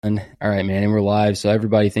All right, man, and we're live. So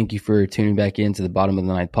everybody, thank you for tuning back into the Bottom of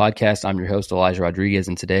the Ninth podcast. I'm your host, Elijah Rodriguez,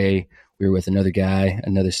 and today we're with another guy,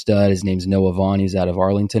 another stud. His name's Vaughan. He's out of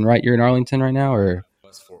Arlington, right? You're in Arlington right now, or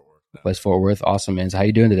West Fort Worth. West Fort Worth? Awesome, man. So how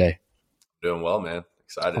you doing today? Doing well, man.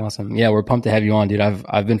 Excited. Awesome. Yeah, we're pumped to have you on, dude.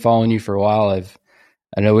 I've been following you for a while.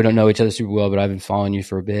 I know we don't know each other super well, but I've been following you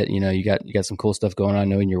for a bit. You know, you got some cool stuff going on. I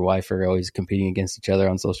know you and your wife are always competing against each other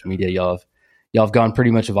on social media. Y'all have gone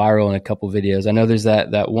pretty much viral in a couple videos. I know there's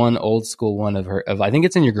that one old school one of I think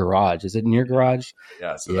it's in your garage. Is it in your garage?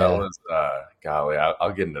 Yeah. So that was golly.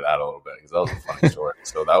 I'll get into that a little bit because that was a funny story.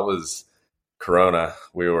 So that was Corona.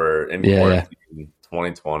 We were in quarantine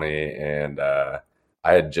 2020, and I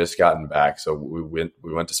had just gotten back. So we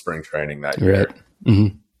went to spring training that year. Right.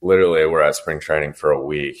 Mm-hmm. Literally, we're at spring training for a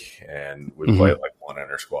week, and we played like one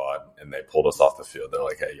inter squad, and they pulled us off the field. They're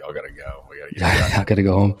like, "Hey, y'all gotta go. We gotta get. I gotta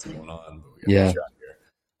go home. What's going on? Here."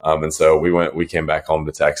 And so we came back home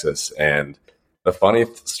to Texas, and the funny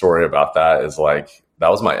story about that is like that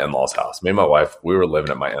was my in-laws' house. Me and my wife, we were living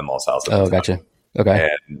at my in-laws' house. Oh, gotcha. Okay.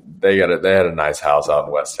 And they had a nice house out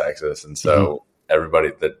in West Texas, and so everybody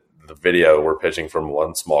the video, we're pitching from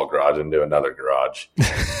one small garage into another garage.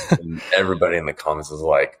 And everybody in the comments is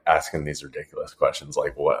like asking these ridiculous questions.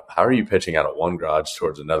 Like, how are you pitching out of one garage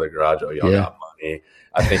towards another garage? Oh, y'all got money.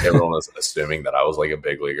 I think everyone was assuming that I was like a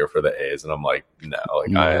big leaguer for the A's. And I'm like, no,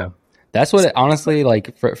 I am. That's what honestly,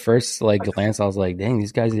 like first like glance, I was like, dang,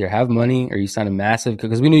 these guys either have money or you signed a massive,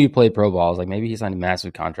 because we knew you played pro ball. I was like, maybe he signed a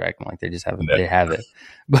massive contract. I'm like, they just haven't, they have it.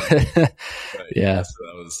 But yeah.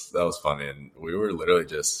 So that was funny. And we were literally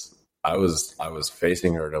just, I was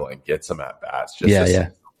facing her to like get some at bats, just to say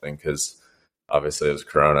something, because obviously it was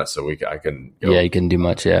Corona, so I couldn't go. Yeah, you couldn't do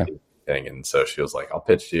much. Yeah. And so she was like, I'll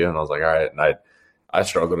pitch to you. And I was like, all right. And I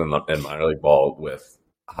struggled in minor league ball with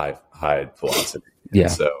high velocity. Yeah.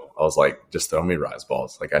 So I was like, just throw me rise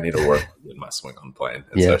balls. Like I need to work in my swing on plane.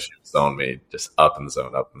 And so she was throwing me just up in the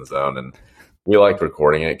zone. And we liked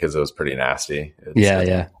recording it because it was pretty nasty. It's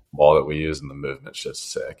the ball that we use, and the movement's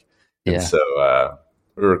just sick. And so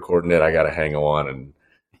we were recording it. I got a hang of one, and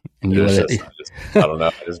you I don't know.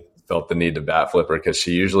 I just felt the need to bat flip her because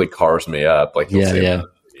she usually carves me up. Like you'll see in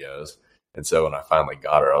the videos. And so when I finally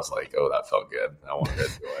got her, I was like, "Oh, that felt good. I wanted to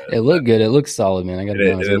enjoy it." It looked good. It looked solid, man. I got to be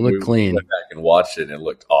honest. It looked clean. We went back and watched it, and it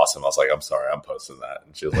looked awesome. I was like, "I'm sorry, I'm posting that."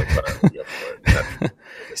 And she was like, "Whatever, go for it."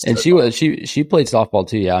 And she played softball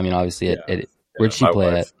too. Yeah, I mean, obviously, where'd she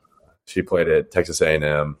play at? She played at Texas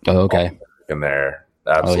A&M. Oh, okay. In there,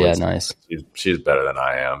 absolutely. Oh, yeah, nice. She's better than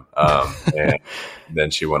I am. And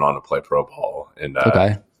then she went on to play pro ball, and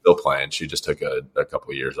still playing. She just took a couple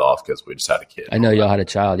of years off because we just had a kid. I know y'all had a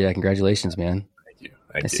child. Yeah, congratulations, man. Thank you.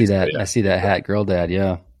 I see that. I see that hat, girl dad.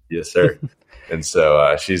 Yeah. Yes, sir. And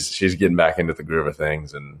so she's getting back into the groove of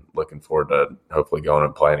things, and looking forward to hopefully going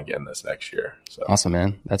and playing again this next year. So awesome,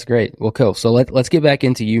 man. That's great. Well, cool. So let's get back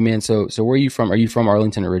into you, man. So where are you from? Are you from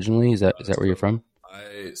Arlington originally? Is that where you're from?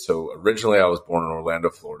 So originally I was born in Orlando,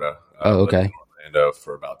 Florida. Oh, okay. Lived in Orlando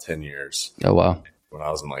for about 10 years. Oh, wow. When I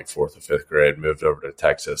was in like 4th or 5th grade, moved over to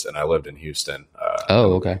Texas, and I lived in Houston.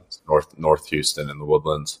 Okay. North Houston in the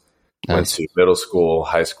Woodlands. Nice. Went to middle school,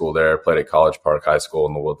 high school there. Played at College Park High School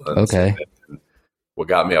in the Woodlands. Okay. And what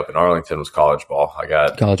got me up in Arlington was college ball. I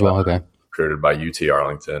got recruited by UT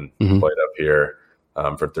Arlington. Played up here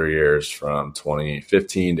for 3 years, from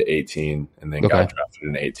 2015 to 18, and then got drafted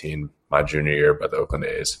in 18 my junior year by the Oakland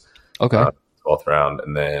A's. Okay. 12th round,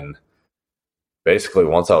 and then basically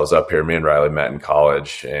once I was up here, me and Riley met in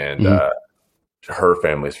college, and her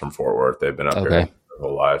family's from Fort Worth. They've been up here their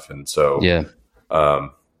whole life, and so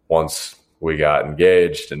once we got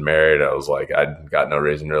engaged and married, I was like, I got no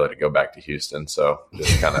reason really to go back to Houston, so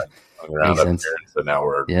just kind of hung around up here. And so now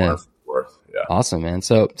we're Fort Worth. Yeah. Awesome, man.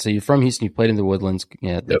 So you're from Houston. You played in the Woodlands.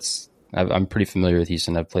 Yeah, I'm pretty familiar with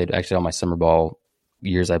Houston. I've played actually all my summer ball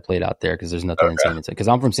years I played out there because there's nothing in San Antonio. Because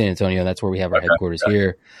I'm from San Antonio, and that's where we have our headquarters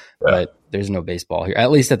here. But there's no baseball here. At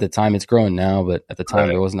least at the time. It's growing now, but at the time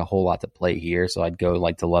there wasn't a whole lot to play here. So I'd go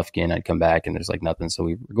like to Lufkin, I'd come back, and there's like nothing. So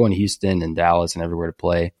we were going to Houston and Dallas and everywhere to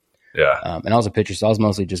play. Yeah. And I was a pitcher, so I was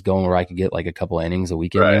mostly just going where I could get like a couple innings a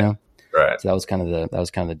weekend. You know? Right. So that was kind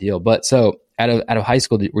of the deal. But so out of high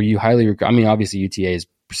school, were you highly recruited? I mean, obviously UTA is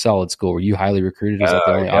a solid school. Were you highly recruited? Was that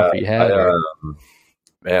the only offer you had?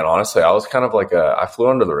 Man, honestly, I was kind of like I flew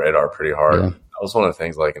under the radar pretty hard. Yeah. That was one of the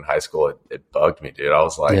things, like in high school, it bugged me, dude. I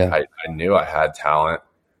was like, I knew I had talent,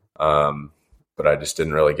 but I just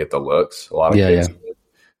didn't really get the looks. A lot of kids did.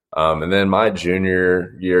 And then my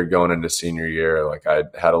junior year going into senior year, like I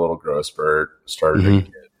had a little growth spurt, started to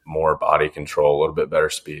get more body control, a little bit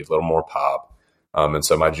better speed, a little more pop. And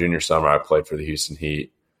so my junior summer, I played for the Houston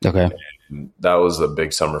Heat. Okay. And that was a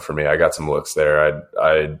big summer for me. I got some looks there.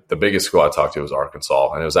 The biggest school I talked to was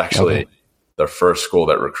Arkansas, and it was actually the first school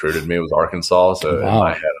that recruited me was Arkansas. So in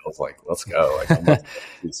my head, I was like, let's go. Like, I'm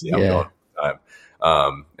going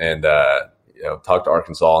time. And talked to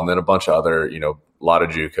Arkansas, and then a bunch of other, a lot of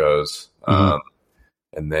JUCOs,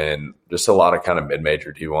 and then just a lot of kind of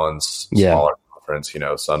mid-major D1s, smaller conference,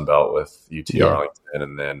 Sun Belt with UT Arlington,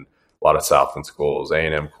 and then a lot of Southland schools,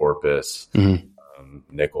 A&M Corpus,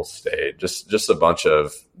 Nicholls State, just a bunch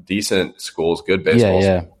of decent schools, good baseball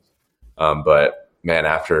schools. But man,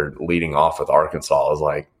 after leading off with Arkansas, I was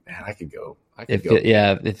like, man, I could go.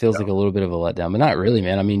 It feels like a little bit of a letdown, but not really,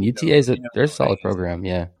 man. I mean, UTA they're a solid program.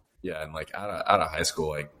 Yeah. Yeah. And like out of high school,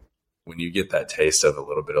 like when you get that taste of a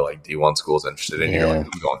little bit of like D1 schools interested in you, you're like,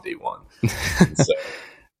 I'm going D1. So,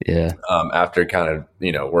 after kind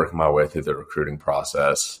of, working my way through the recruiting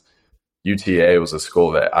process, UTA was a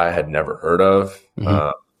school that I had never heard of.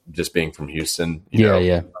 Just being from Houston,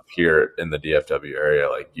 up here in the DFW area,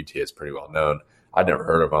 like UTA is pretty well known. I'd never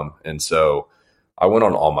heard of them. And so I went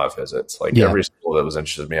on all my visits, like every school that was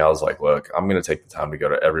interested in me. I was like, look, I'm going to take the time to go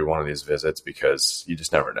to every one of these visits because you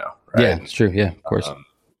just never know. Right? Yeah, it's true. Yeah, of course.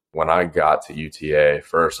 When I got to UTA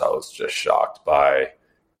first, I was just shocked by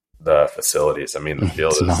the facilities. I mean, the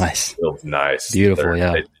field is nice. Field's nice. Beautiful.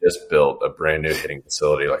 They just built a brand new hitting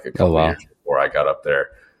facility like a couple years before I got up there.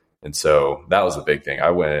 And so that was a big thing.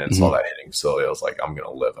 I went in and saw that hitting facility. I was like, I'm going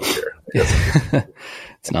to live up here.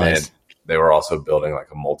 It's nice. And they were also building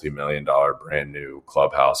like a multi-million-dollar brand new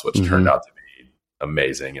clubhouse, which turned out to be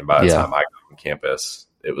amazing. And by the time I got on campus,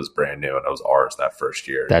 it was brand new and it was ours that first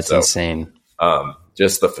year. That's insane.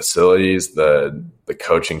 Just the facilities, the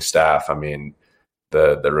coaching staff. I mean,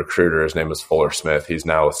 the recruiter, his name is Fuller Smith. He's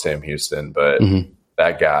now with Sam Houston, but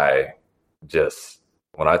that guy just,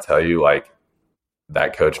 when I tell you, like,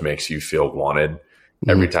 that coach makes you feel wanted.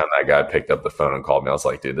 Every time that guy picked up the phone and called me, I was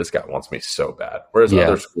like, dude, this guy wants me so bad. Whereas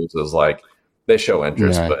other schools is like, they show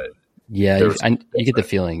interest, but you get the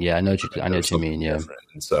feeling. Yeah, I know what you mean. Yeah.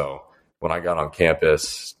 And so when I got on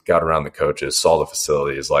campus, got around the coaches, saw the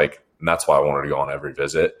facilities, like, and that's why I wanted to go on every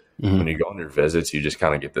visit. When you go on your visits, you just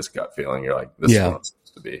kind of get this gut feeling. You're like, this is what it's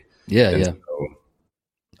supposed to be. So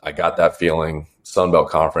I got that feeling. Sun Belt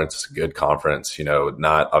Conference, good conference,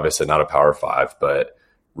 obviously not a Power 5, but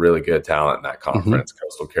really good talent in that conference.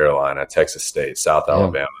 Coastal Carolina, Texas State, South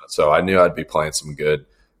Alabama. So I knew I'd be playing some good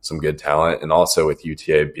talent. And also with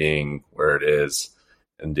UTA being where it is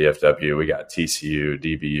in DFW, we got TCU,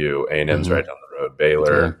 DBU, A&M's right down the road,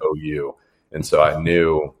 Baylor, OU. And so I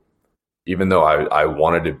knew, even though I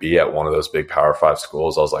wanted to be at one of those big Power 5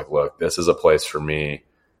 schools, I was like, look, this is a place for me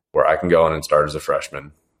where I can go in and start as a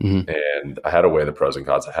freshman. And I had to weigh the pros and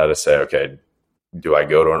cons. I had to say, okay, do I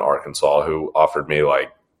go to an Arkansas who offered me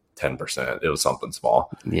like 10%? It was something small.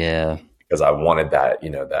 Yeah. Because I wanted that,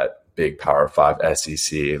 that big Power 5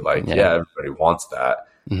 SEC. Like, everybody wants that.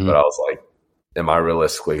 But I was like, am I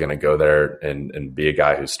realistically going to go there and be a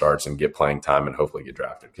guy who starts and get playing time and hopefully get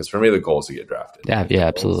drafted? Because for me, the goal is to get drafted. Yeah,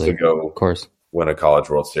 absolutely. To go, of course, win a College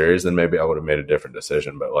World Series, then maybe I would have made a different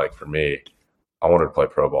decision. But like for me, I wanted to play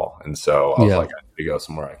pro ball. And so I was like, I need to go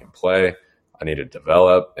somewhere I can play. I need to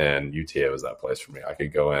develop. And UTA was that place for me. I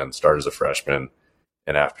could go in, start as a freshman.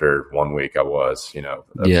 And after 1 week, I was, they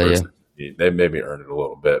mmaybe earned it a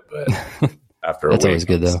little bit. But after a week, always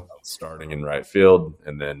good, though. I was starting in right field.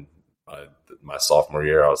 And then my sophomore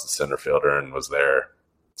year, I was the center fielder and was there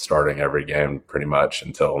starting every game pretty much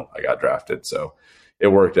until I got drafted. So it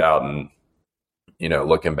worked out. And,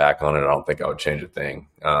 looking back on it, I don't think I would change a thing.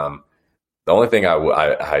 The only thing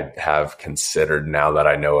I have considered now that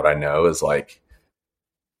I know what I know is like,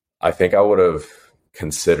 I think I would have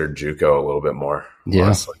considered JUCO a little bit more.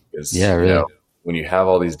 Honestly, really. When you have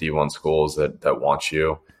all these D1 schools that want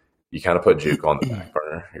you kind of put JUCO on the back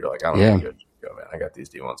burner. You're like, I don't need to go JUCO, man. I got these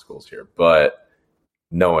D1 schools here. But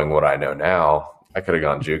knowing what I know now, I could have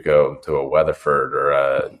gone JUCO to a Weatherford or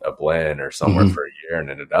a Blinn or somewhere for a year and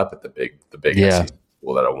ended up at the big SEC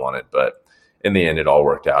school that I wanted. But in the end, it all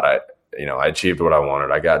worked out. I achieved what I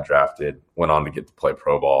wanted. I got drafted, went on to get to play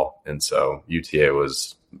pro ball. And so UTA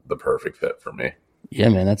was the perfect fit for me. Yeah,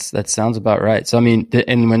 man, that sounds about right. So, I mean,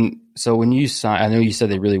 when you signed, I know you said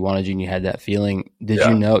they really wanted you and you had that feeling.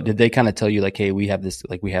 Did they kind of tell you like, hey, we have this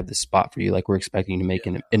spot for you, like we're expecting you to make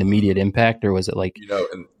an immediate impact, or was it like,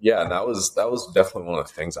 and that was definitely one of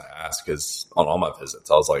the things I asked, because on all my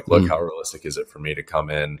visits, I was like, look, how realistic is it for me to come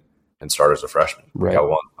in and start as a freshman? Right.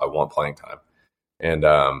 Like, I want playing time. And,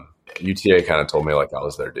 UTA kind of told me like I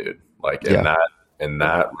was their dude. Like in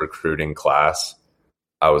that recruiting class,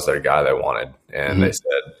 I was their guy they wanted. And they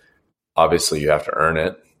said, obviously you have to earn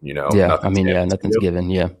it, Yeah. I mean, yeah, nothing's given.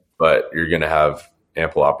 Yeah. But you're going to have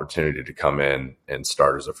ample opportunity to come in and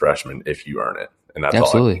start as a freshman if you earn it. And that's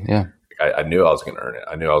absolutely. Yeah. I knew I was going to earn it.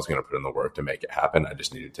 I knew I was going to put in the work to make it happen. I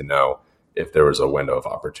just needed to know if there was a window of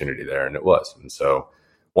opportunity there, and it was. And so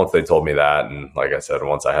once they told me that, and like I said,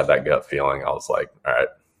 once I had that gut feeling, I was like, all right,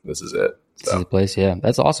 this is it. So. This is the place. Yeah.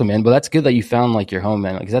 That's awesome, man. But that's good that you found like your home,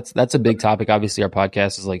 man. Like that's a big topic. Obviously our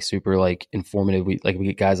podcast is like super like informative. We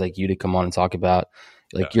get guys like you to come on and talk about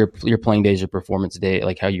like your playing days, your performance day,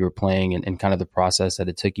 like how you were playing and kind of the process that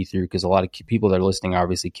it took you through. Cause a lot of people that are listening are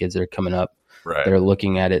obviously kids that are coming up, that are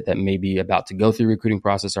looking at it, that may be about to go through the recruiting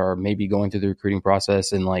process or maybe going through the recruiting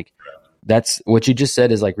process. And like, that's what you just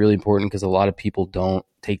said is like really important because a lot of people don't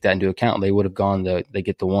take that into account. They would have gone they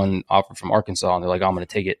get the one offer from Arkansas and they're like, oh, I'm going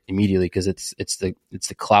to take it immediately because it's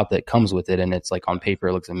the clout that comes with it. And it's like on paper,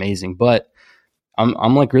 it looks amazing. But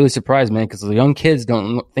I'm like really surprised, man, because the young kids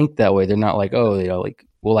don't think that way. They're not like, oh, like,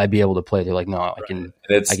 will I be able to play? They're like, no, I can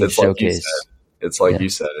showcase. It's like you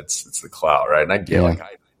said, it's the clout, right? And I get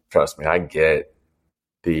trust me, I get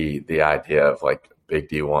the idea of like big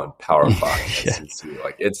D1 Power 5.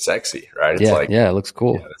 Like it's sexy, right? It's it looks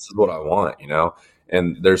cool. This is what I want,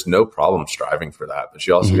 and there's no problem striving for that, but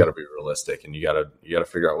you also got to be realistic and you got to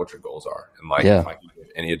figure out what your goals are. And like, if I can give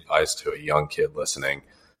any advice to a young kid listening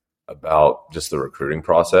about just the recruiting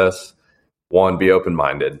process, one, be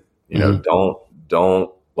open-minded,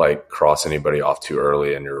 don't like cross anybody off too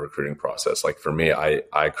early in your recruiting process. Like for me,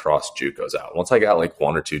 I crossed JUCOs out. Once I got like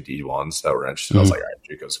one or two D1s that were interested, I was like, all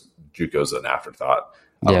right, JUCO's an afterthought.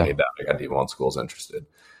 I don't need that. I got D1 schools interested.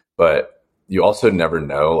 But you also never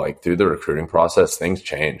know, like through the recruiting process, things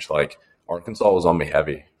change. Like Arkansas was on me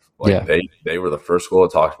heavy. Like they were the first school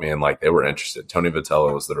to talk to me and like they were interested. Tony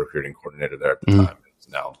Vitello was the recruiting coordinator there at the time. He's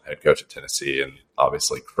now head coach at Tennessee and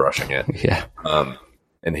obviously crushing it.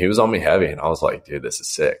 And he was on me heavy and I was like, dude, this is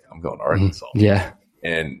sick. I'm going to Arkansas.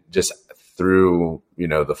 And just through,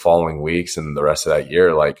 the following weeks and the rest of that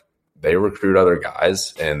year, like they recruit other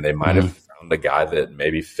guys and they might have found a guy that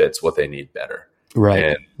maybe fits what they need better. Right.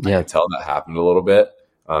 And I could tell that happened a little bit.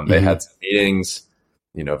 They had some meetings,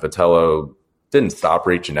 Vitello didn't stop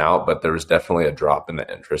reaching out, but there was definitely a drop in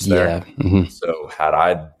the interest there. So had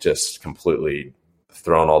I just completely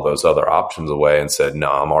thrown all those other options away and said, no,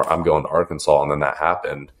 I'm going to Arkansas. And then that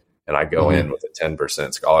happened. And I go in with a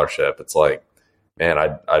 10% scholarship. It's like, man,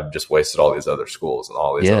 I just wasted all these other schools and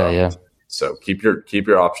all these other So keep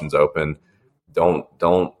your options open.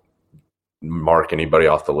 Don't mark anybody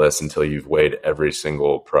off the list until you've weighed every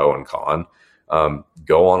single pro and con.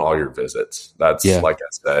 Go on all your visits. That's like I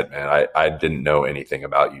said, man, I didn't know anything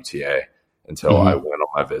about UTA until I went on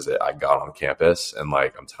my visit. I got on campus and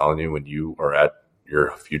like, I'm telling you, when you are at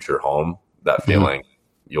your future home, that feeling,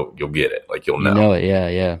 you'll get it. Like you'll know. You know it.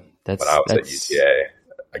 Yeah. When I was at UTA,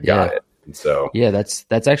 I got it. And so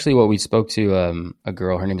that's actually what we spoke to a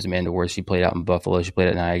girl. Her name is Amanda Worth. She played out in Buffalo. She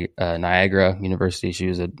played at Niagara University. She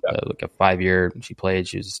was like a 5-year. She played.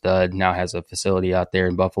 She was a stud. Now has a facility out there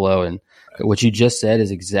in Buffalo. And what you just said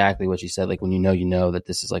is exactly what she said. Like when you know that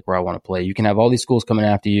this is like where I want to play. You can have all these schools coming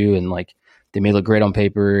after you, and like they may look great on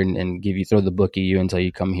paper and throw the book at you until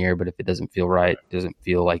you come here. But if it doesn't feel right, doesn't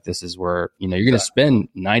feel like this is where, you're going to spend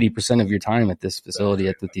 90% of your time at this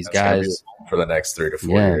facility with these guys for the next 3 to 4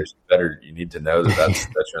 years. You need to know that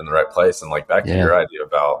you're in the right place. And like back to your idea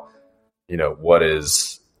about, what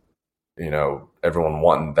is, everyone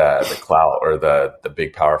wanting the clout or the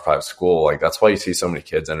big Power 5 school. Like that's why you see so many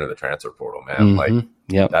kids enter the transfer portal, man. Like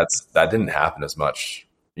that didn't happen as much.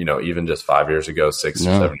 Even just 5 years ago, 6 or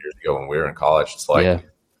 7 years ago when we were in college, it's like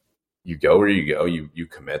you go where you go, you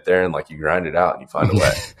commit there and like you grind it out and you find a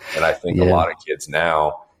way. And I think a lot of kids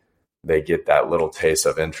now, they get that little taste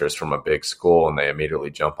of interest from a big school and they immediately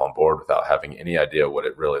jump on board without having any idea what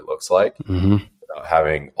it really looks like, without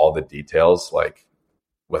having all the details, like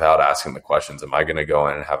without asking the questions, am I going to go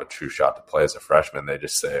in and have a true shot to play as a freshman? They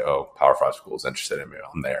just say, oh, Power 5 school is interested in me.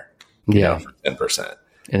 I'm there. For 10%.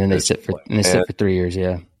 And then they sit for 3 years.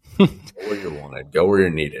 Go where you're wanted, go where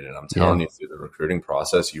you're needed. And I'm telling you, through the recruiting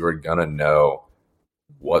process, you are going to know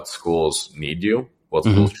what schools need you, what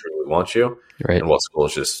schools truly want you, and what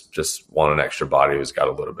schools just want an extra body who's got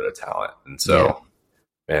a little bit of talent. And so,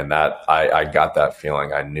 man, that I got that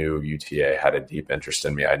feeling. I knew UTA had a deep interest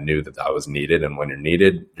in me. I knew that I was needed. And when you're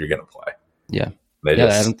needed, you're going to play. I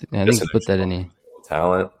think you put that in you.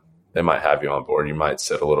 Talent. They might have you on board. You might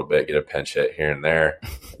sit a little bit, get a pinch hit here and there.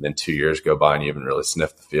 And then 2 years go by and you haven't really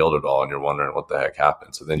sniffed the field at all. And you're wondering what the heck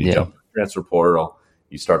happened. So then you jump to the transfer portal,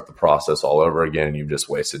 you start the process all over again. And you've just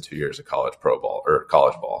wasted 2 years of college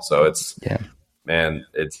ball. So it's, man,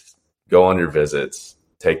 it's go on your visits,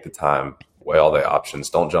 take the time, weigh all the options.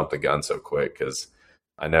 Don't jump the gun so quick, because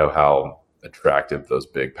I know how attractive those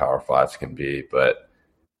big Power Fives can be, but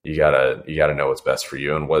you gotta know what's best for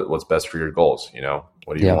you and what's best for your goals.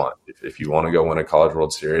 What do you want? If you want to go win a College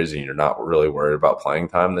World Series and you're not really worried about playing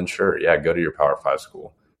time, then sure, yeah, go to your Power Five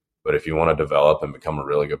school. But if you want to develop and become a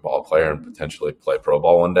really good ball player and potentially play pro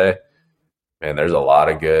ball one day, man, there's a lot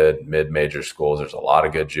of good mid-major schools. There's a lot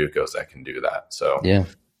of good JUCOs that can do that. So yeah,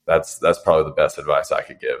 that's probably the best advice I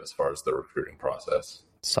could give as far as the recruiting process.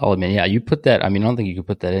 Solid, man. Yeah, you put that. I mean, I don't think you could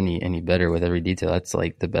put that any better with every detail. That's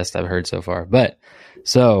like the best I've heard so far. But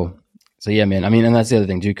so yeah, man. I mean, and that's the other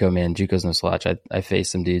thing. JUCO, man. JUCO's no slouch. I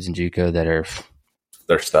faced some dudes in JUCO that are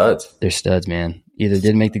they're studs. They're studs, man. Either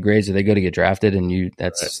didn't make the grades or they go to get drafted, and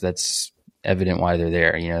that's evident why they're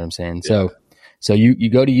there. You know what I'm saying? Yeah. So you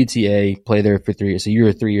go to UTA, play there for 3 years. So you were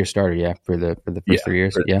a 3-year starter, yeah, for the first 3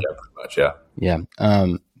 years, yeah, pretty much, yeah. Yeah.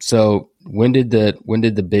 So when did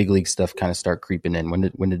the big league stuff kind of start creeping in?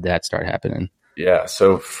 When did that start happening? Yeah.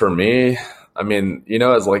 So for me, I mean,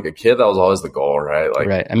 as like a kid, that was always the goal, right? Like,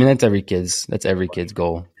 right. I mean, that's every kid's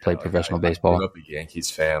goal. Play professional baseball. I grew up a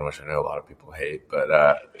Yankees fan, which I know a lot of people hate, but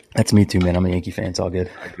that's me too, man. I'm a Yankee fan. It's all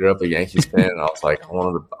good. I grew up a Yankees fan, and I was like, I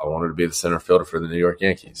wanted to be the center fielder for the New York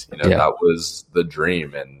Yankees. That was the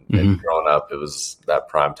dream. And growing up, it was that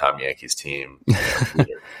primetime Yankees team.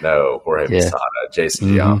 Jorge Posada, Jason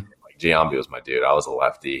Giambi. Like, Giambi was my dude. I was a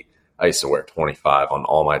lefty. I used to wear 25 on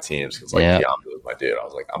all my teams because Giambi was my dude. I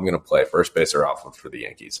was like, I'm going to play first base or outfield for the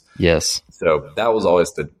Yankees. Yes. So that was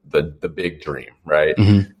always the big dream, right?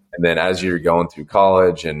 Mm-hmm. And then as you're going through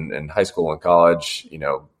college and high school and college,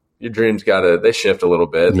 your dreams they shift a little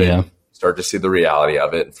bit. Yeah. They start to see the reality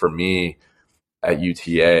of it. And for me at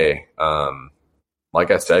UTA, like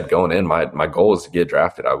I said, going in, my goal was to get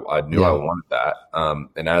drafted. I knew I wanted that.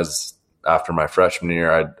 And after my freshman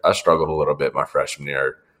year, I struggled a little bit my freshman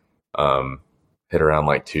year. Hit around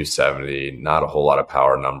like 270, not a whole lot of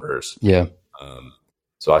power numbers. Yeah.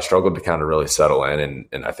 So I struggled to kind of really settle in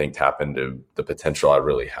and I think tap into the potential I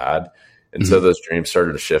really had. And so those dreams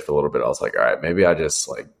started to shift a little bit. I was like, all right, maybe I just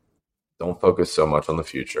don't focus so much on the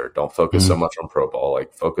future. Don't focus so much on pro ball.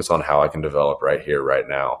 Like, focus on how I can develop right here, right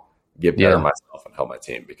now, get better myself and help my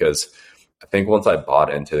team. Because I think once I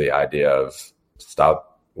bought into the idea of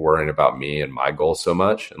stop worrying about me and my goals so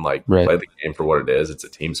much and play the game for what it is. It's a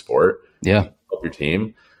team sport. Yeah. Help your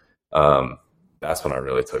team. That's when I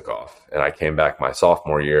really took off. And I came back my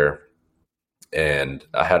sophomore year and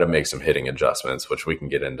I had to make some hitting adjustments, which we can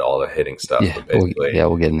get into all the hitting stuff. Yeah, but basically,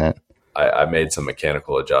 we'll get in that. I made some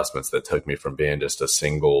mechanical adjustments that took me from being just a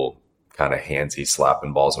single kind of handsy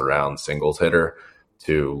slapping balls around singles hitter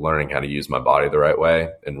to learning how to use my body the right way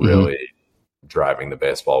and really driving the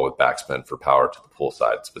baseball with backspin for power to the pull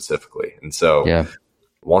side specifically. And so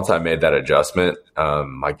once I made that adjustment,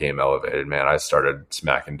 my game elevated, man. I started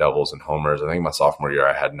smacking doubles and homers. I think my sophomore year,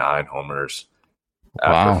 I had 9 homers.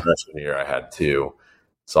 After freshman year, I had 2.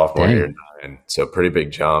 Sophomore year, 9. So pretty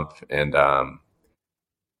big jump. And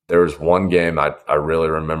there was one game I really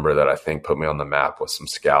remember that I think put me on the map with some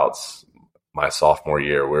scouts. My sophomore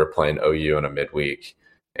year, we were playing OU in a midweek.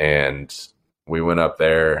 And we went up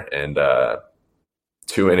there and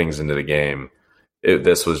 2 innings into the game,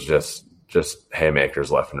 this was just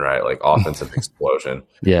haymakers left and right, like offensive explosion.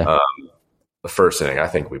 Yeah. The first inning, I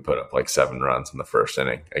think we put up like 7 runs in the first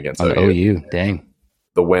inning against OU. Dang.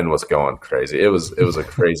 The wind was going crazy. It was a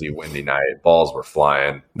crazy windy night. Balls were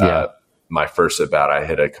flying. Yeah. My first at bat, I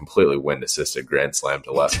hit a completely wind assisted grand slam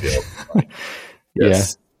to left field.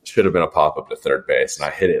 Should have been a pop up to third base, and I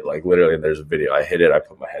hit it like literally. There's a video. I hit it. I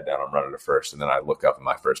put my head down. I'm running to first, and then I look up, and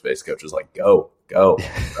my first base coach is like, "Go!" I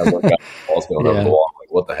look up, the ball's going over the wall. I'm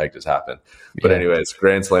like, what the heck just happened? But anyways,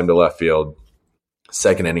 grand slam to left field.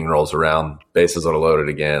 Second inning rolls around. Bases are loaded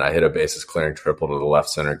again. I hit a bases clearing triple to the left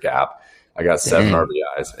center gap. I got 7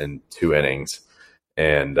 RBIs in 2 innings,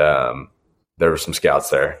 and there were some scouts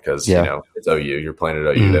there because it's OU. You're playing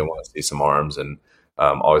at OU. They want to see some arms and.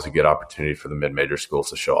 Always a good opportunity for the mid-major schools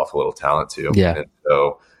to show off a little talent too. Yeah. And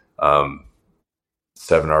so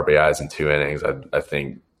 7 RBIs in 2 innings. I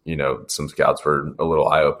think, some scouts were a little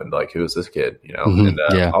eye-opened, like, who is this kid? And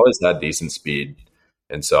I always had decent speed.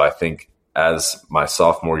 And so I think as my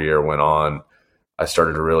sophomore year went on, I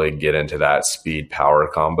started to really get into that speed power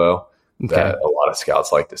combo that a lot of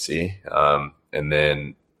scouts like to see. And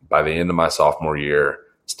then by the end of my sophomore year,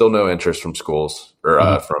 still no interest from schools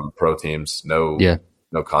or from pro teams.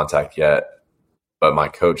 No contact yet. But my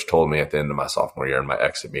coach told me at the end of my sophomore year in my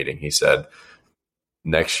exit meeting, he said,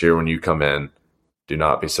 next year when you come in, do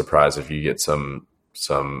not be surprised if you get some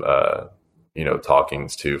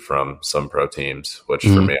talkings too from some pro teams, which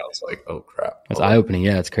for me, I was like, oh crap. It's eye-opening.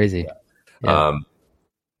 Yeah, it's crazy. Yeah.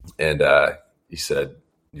 And he said,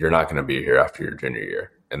 "You're not going to be here after your junior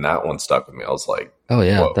year." And that one stuck with me. I was like, oh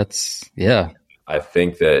yeah, whoa. I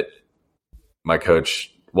think that my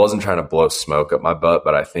coach wasn't trying to blow smoke up my butt,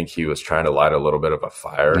 but I think he was trying to light a little bit of a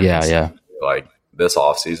fire. Yeah. Like this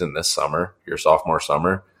off season, this summer, your sophomore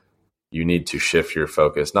summer, you need to shift your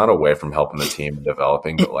focus, not away from helping the team and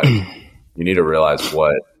developing, but like you need to realize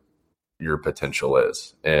what your potential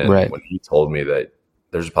is. And when he told me that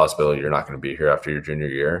there's a possibility you're not going to be here after your junior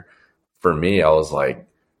year, for me, I was like,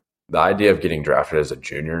 the idea of getting drafted as a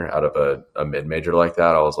junior out of a mid-major like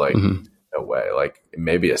that, I was like, no way. Like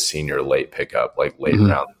maybe a senior late pickup, like late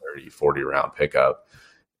round 30, 40 round pickup.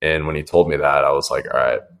 And when he told me that, I was like, all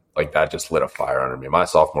right, like that just lit a fire under me. My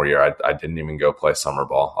sophomore year, I didn't even go play summer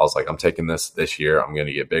ball. I was like, I'm taking this year. I'm going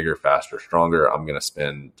to get bigger, faster, stronger. I'm going to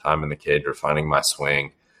spend time in the cage refining my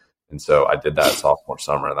swing. And so I did that sophomore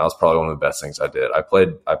summer. And that was probably one of the best things I did. I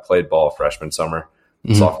played ball freshman summer.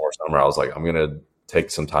 Sophomore summer, I was like, I'm going to take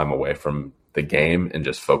some time away from the game and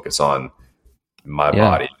just focus on my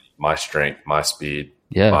body, my strength, my speed,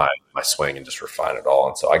 my swing, and just refine it all.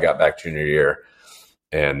 And so I got back junior year,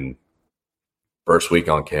 and first week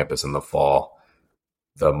on campus in the fall,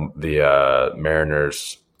 the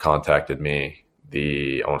Mariners contacted me.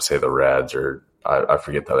 I want to say the Reds, or I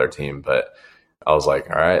forget the other team, but I was like,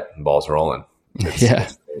 all right, ball's rolling.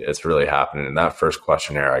 It's really happening. And that first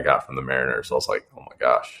questionnaire I got from the Mariners, I was like, oh my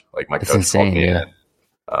gosh, like my coach called me in.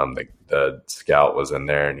 The scout was in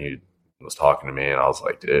there and he was talking to me, and I was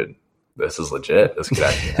like, dude, this is legit. This could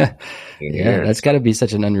actually happen. That's got to be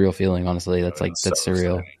such an unreal feeling. Honestly, that's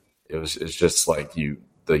surreal. It's just like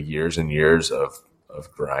the years and years of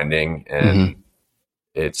grinding, and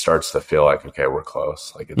it starts to feel like, okay, we're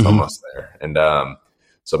close. Like it's almost there. And,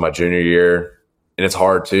 so my junior year, and it's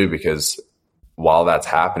hard too, because while that's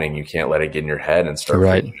happening, you can't let it get in your head and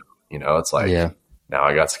start, it's like, now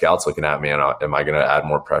I got scouts looking at me, and am I going to add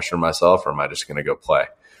more pressure on myself, or am I just going to go play?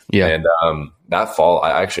 Yeah. And that fall,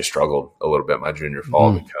 I actually struggled a little bit my junior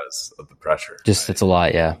fall because of the pressure. It's a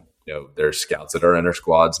lot. Yeah. There's scouts that are inter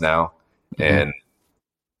squads now, and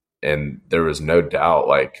there was no doubt,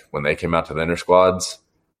 like when they came out to the inter squads,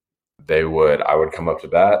 I would come up to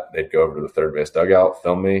bat, they'd go over to the third base dugout,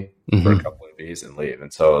 film me for a couple of Vs and leave.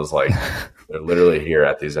 And so it was like, they're literally here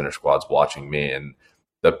at these inter squads watching me, and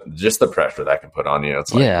just the pressure that can put on you.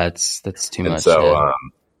 It's like, that's too much. So,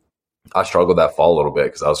 I struggled that fall a little bit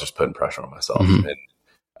because I was just putting pressure on myself. And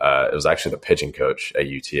it was actually the pitching coach at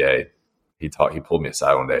UTA. He pulled me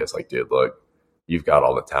aside one day. It's like, dude, look, you've got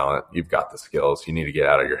all the talent. You've got the skills. You need to get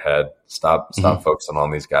out of your head. Stop focusing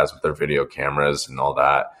on these guys with their video cameras and all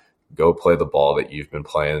that. Go play the ball that you've been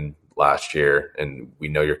playing last year, and we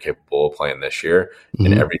know you're capable of playing this year,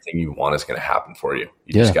 and everything you want is going to happen for you.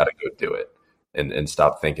 You just got to go do it. And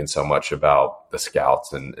stop thinking so much about the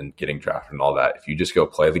scouts and getting drafted and all that. If you just go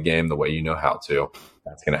play the game the way you know how to,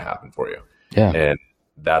 that's going to happen for you. Yeah. And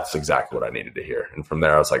that's exactly what I needed to hear. And from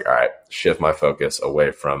there, I was like, all right, shift my focus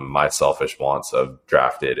away from my selfish wants of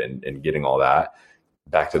drafted and getting all that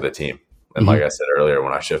back to the team. And like I said earlier,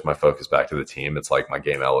 when I shift my focus back to the team, it's like my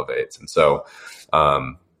game elevates. And so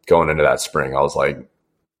going into that spring, I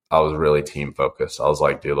was really team focused. I was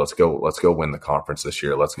like, dude, let's go win the conference this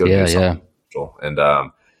year. Let's go do something. And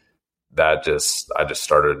I just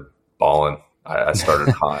started balling. I started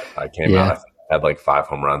hot. I came out, I had like 5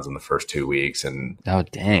 home runs in the first 2 weeks. And from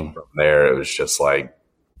there, it was just like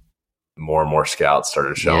more and more scouts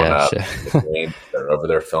started showing up. They're over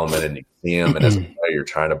there filming, and you see them. And as a player, you're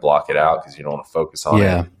trying to block it out because you don't want to focus on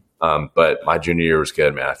it. But my junior year was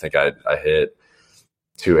good, man. I think I hit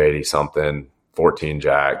 280 something, 14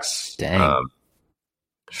 jacks.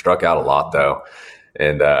 Struck out a lot though.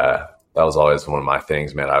 And that was always one of my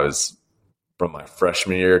things, man. I was, from my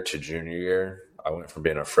freshman year to junior year, I went from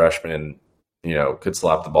being a freshman, could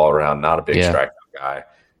slap the ball around, not a big strikeout guy.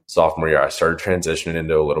 Sophomore year, I started transitioning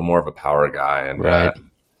into a little more of a power guy. And by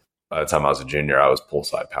the time I was a junior, I was pull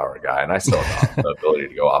side power guy. And I still had the ability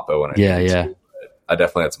to go oppo when I needed to. But I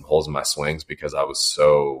definitely had some holes in my swings because I was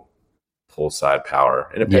so pull side power.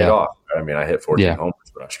 And it paid off. I mean, I hit 14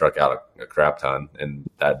 homers, but I struck out a crap ton, and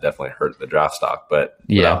that definitely hurt the draft stock. But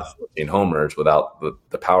without the 14 homers, without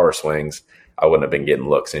the power swings, I wouldn't have been getting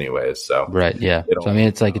looks anyways. So So I mean,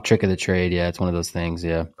 it's like a trick of the trade. Yeah, it's one of those things.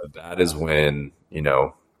 Yeah, but that is when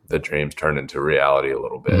the dreams turned into reality a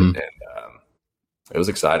little bit, and it was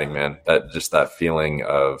exciting, man. That feeling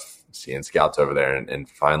of seeing scouts over there and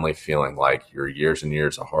finally feeling like your years and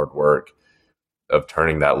years of hard work of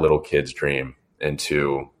turning that little kid's dream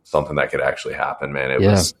into something that could actually happen, man. It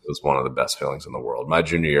was one of the best feelings in the world. My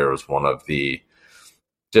junior year was one of the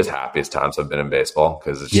just happiest times I've been in baseball,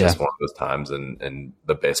 because it's just one of those times in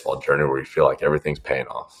the baseball journey where you feel like everything's paying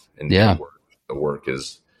off, and the work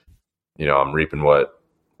is, I'm reaping what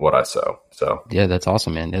I sow. So yeah, that's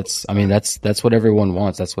awesome, man. That's what everyone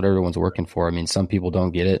wants. That's what everyone's working for. I mean, some people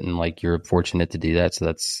don't get it, and like, you're fortunate to do that. So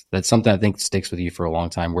that's something I think sticks with you for a long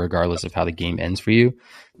time, regardless of how the game ends for you.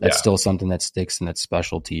 That's still something that sticks and that's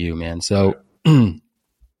special to you, man. So,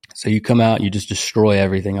 so you come out, you just destroy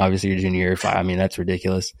everything. Obviously, your junior year, I mean, that's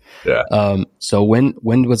ridiculous. Yeah. So when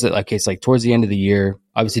was it? Like, it's like towards the end of the year.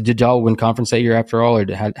 Obviously, did y'all win conference that year after all, or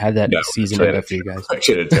had that season end up for you guys?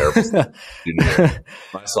 Actually, had a terrible junior year.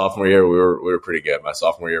 My sophomore year, we were pretty good. My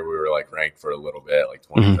sophomore year, we were like ranked for a little bit, like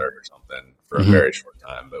 23rd or something, for a very short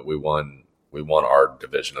time. But we won our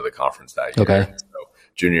division of the conference that year. Okay. So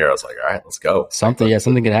junior year, I was like, all right, let's go. Something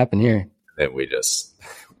could happen here. And then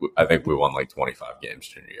I think we won like 25 games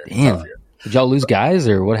junior year. Damn. Did y'all lose guys,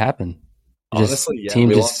 or what happened? Honestly,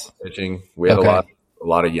 we lost pitching. We had a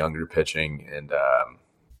lot of younger pitching, and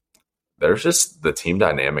there's just the team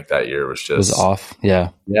dynamic that year was off. Yeah.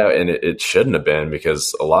 Yeah, and it shouldn't have been,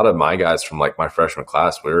 because a lot of my guys from like my freshman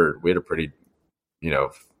class, we had a pretty,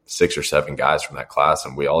 6 or 7 guys from that class,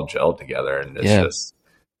 and we all gelled together, and it's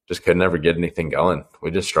just could never get anything going. We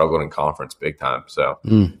just struggled in conference big time. So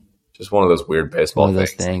just one of those weird baseball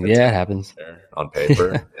things. Yeah, it happens on paper,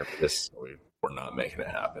 and we're not making it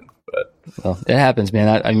happen. But it happens,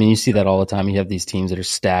 man. I mean, you see that all the time. You have these teams that are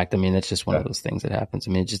stacked. I mean, it's just one of those things that happens.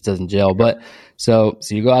 I mean, it just doesn't gel. But so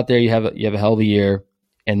you go out there, you have a hell of a year,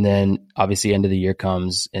 and then obviously end of the year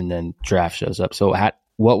comes, and then draft shows up. So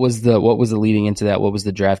what was the leading into that? What was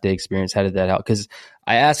the draft day experience? How did that help? Because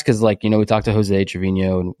I asked, because like, we talked to Jose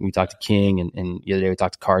Trevino, and we talked to King, and the other day we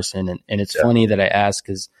talked to Carson, and it's funny that I asked,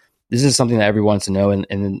 because this is something that everyone wants to know, and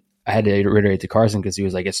then I had to reiterate to Carson, because he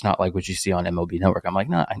was like, it's not like what you see on MLB Network. I'm like,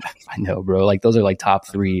 no, I know, bro. Like, those are like top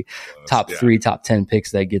 10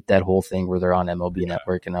 picks that get that whole thing where they're on MLB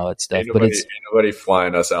Network and all that stuff. Ain't nobody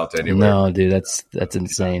flying us out to anywhere. No, dude, that's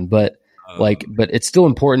insane. But it's still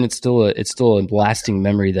important. It's still a lasting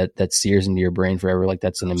memory that sears into your brain forever. Like,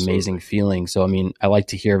 that's an amazing feeling. So, I mean, I like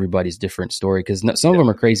to hear everybody's different story, because some of them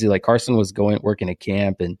are crazy. Like, Carson was working at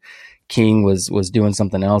camp, and King was doing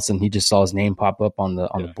something else, and he just saw his name pop up on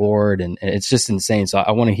the board, and it's just insane. So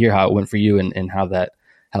I want to hear how it went for you, and how that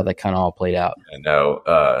kind of all played out. I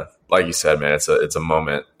know, like you said, man, it's a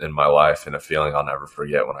moment in my life and a feeling I'll never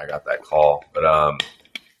forget when I got that call. But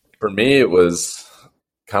for me, it was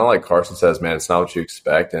kind of like Carson says, man, it's not what you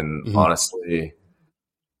expect. And honestly,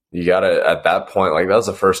 you gotta, at that point, like, that was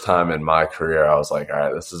the first time in my career I was like, all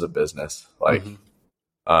right, this is a business. Like,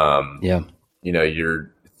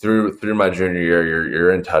 you're through my junior year,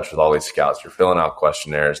 you're in touch with all these scouts, you're filling out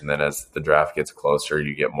questionnaires, and then as the draft gets closer,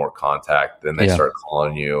 you get more contact, then they start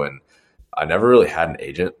calling you. And I never really had an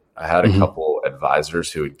agent. I had a couple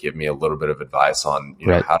advisors who would give me a little bit of advice on,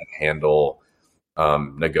 how to handle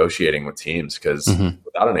negotiating with teams, because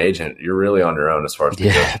without an agent, you're really on your own as far as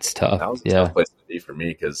it's tough. That was a tough place to be for me,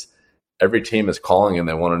 because every team is calling and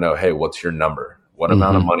they want to know, hey, what's your number? What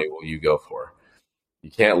amount of money will you go for? You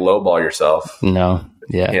can't lowball yourself. No,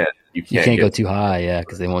 you can't go too high,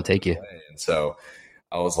 because they won't take you. And so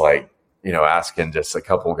I was like, asking just a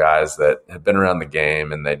couple guys that had been around the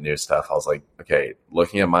game and they knew stuff. I was like, okay,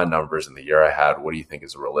 looking at my numbers in the year I had, what do you think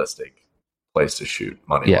is a realistic place to shoot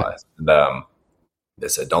money wise? And they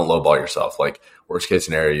said, don't lowball yourself. Like, worst case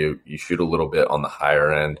scenario, you shoot a little bit on the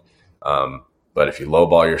higher end. But if you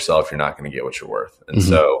lowball yourself, you're not going to get what you're worth. And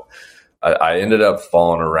so I ended up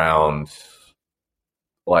falling around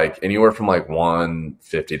like anywhere from like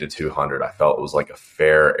 150 to 200. I felt it was like a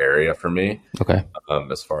fair area for me. Okay.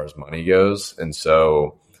 As far as money goes. And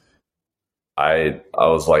so I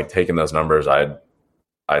was like taking those numbers. I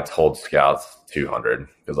told scouts 200,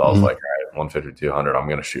 because I was like, all right, 150 to 200, I'm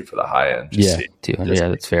going to shoot for the high end. 200. Yeah,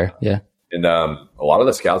 that's fair. Yeah. And a lot of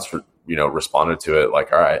the scouts, responded to it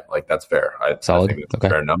like, all right, like, that's fair. Solid. I think that's a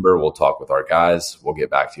fair number. We'll talk with our guys. We'll get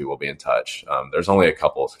back to you. We'll be in touch. There's only a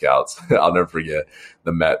couple of scouts. I'll never forget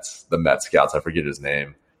the Mets scouts. I forget his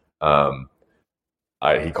name.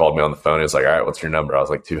 He called me on the phone. He was like, all right, what's your number? I was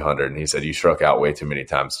like, 200. And he said, you struck out way too many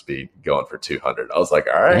times to be going for 200. I was like,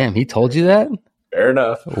 all right. Damn, he told you that? Fair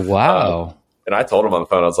enough. Wow. And I told him on the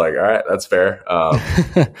phone, I was like, all right, that's fair.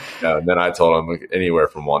 And then I told him anywhere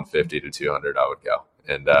from 150 to 200, I would go.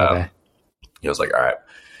 And he was like, all right.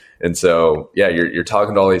 And so, you're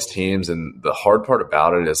talking to all these teams, and the hard part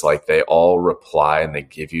about it is like they all reply and they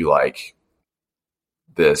give you like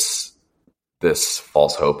this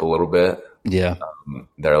false hope a little bit. Yeah.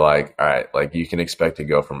 They're like, all right, like, you can expect to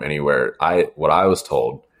go from anywhere. What I was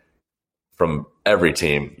told from every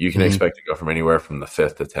team, you can expect to go from anywhere from the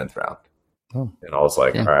 5th to 10th round. Oh, and I was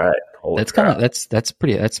like, all right, that's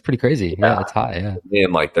pretty crazy. Yeah, that's high. Yeah.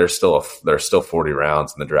 And like there's still 40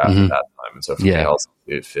 rounds in the draft at that time. And so for me, I was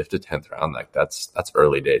like, dude, 5th to 10th round, like that's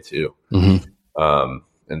early day too.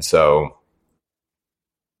 And so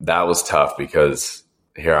that was tough because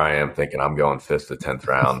here I am thinking I'm going 5th to 10th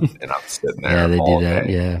round and I'm sitting there all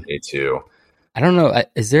day, day 2. I don't know.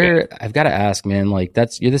 I've got to ask, man, like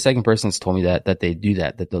you're the second person that's told me that they do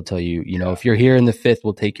that they'll tell you, if you're here in the 5th,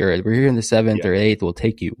 we'll take we're here in the 7th or 8th, we'll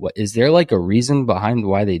take you. What, is there like a reason behind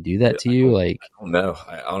why they do that to you? Like, I don't know.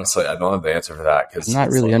 I honestly don't have the answer for that. Cause I've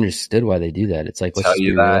not really understood why they do that. It's like, let's just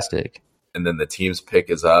be realistic. And then the team's pick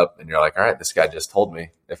is up and you're like, all right, this guy just told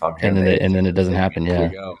me if I'm here. And then it doesn't happen. Yeah.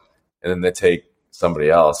 And then they take somebody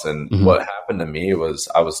else. And what happened to me was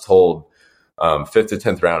I was told 5th to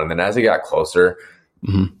 10th round. And then as it got closer,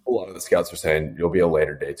 a lot of the scouts were saying you'll be a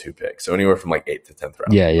later day 2 pick. So anywhere from like 8th to 10th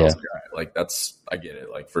round. Yeah. Yeah. Like, all right, like I get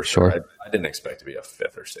it. Like for sure. I didn't expect to be a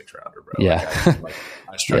 5th or 6th rounder, bro. Yeah.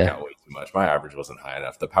 I struck out way too much. My average wasn't high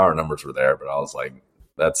enough. The power numbers were there, but I was like,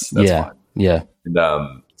 that's fine. Yeah.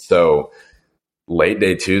 And, so late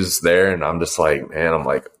day 2's there. And I'm just like, man, I'm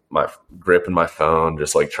like gripping my phone,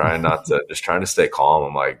 just like trying to stay calm.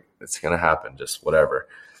 I'm like, it's going to happen. Just whatever.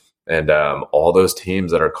 And all those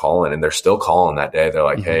teams that are calling, and they're still calling that day, they're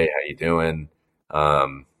like, hey, how you doing?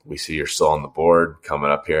 We see you're still on the board coming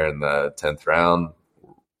up here in the 10th round.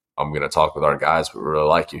 I'm going to talk with our guys, but we really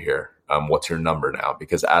like you here. What's your number now?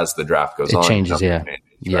 Because as the draft goes on, it changes, right?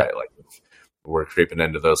 Like if we're creeping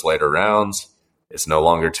into those later rounds, it's no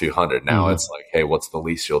longer 200. Now it's like, hey, what's the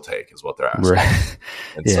least you'll take is what they're asking. Right.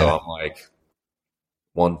 And so I'm like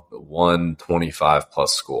 125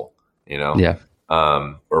 plus school, Yeah.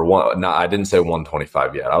 I didn't say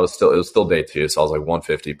 125 yet. It was still day 2. So I was like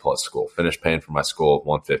 150 plus school, finished paying for my school,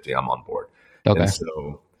 150. I'm on board. Okay. And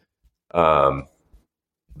so,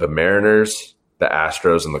 the Mariners, the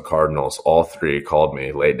Astros, and the Cardinals, all 3 called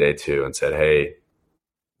me late day 2 and said, hey,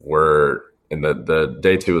 the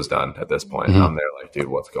day 2 was done at this point. And I'm there like, dude,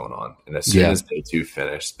 what's going on? And as soon as day 2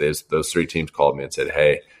 finished, those 3 teams called me and said,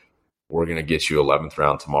 hey, we're going to get you 11th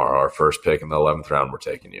round tomorrow. Our first pick in the 11th round, we're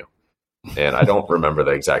taking you. And I don't remember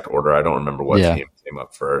the exact order. I don't remember what team came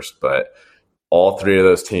up first, but all 3 of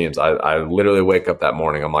those teams, I literally wake up that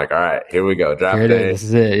morning. I'm like, all right, here we go. Draft day. This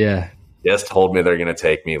is it. Yeah. Just told me they're going to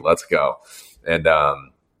take me. Let's go. And I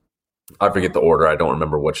forget the order. I don't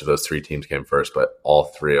remember which of those 3 teams came first, but all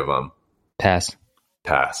 3 of them pass.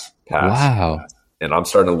 Wow. And I'm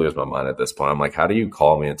starting to lose my mind at this point. I'm like, how do you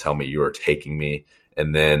call me and tell me you are taking me?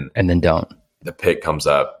 And then don't. The pick comes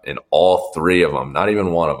up and all 3 of them, not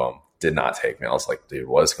even one of them, did not take me. I was like, dude,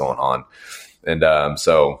 what's going on? And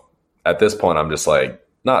so at this point, I'm just like,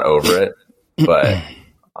 not over it, but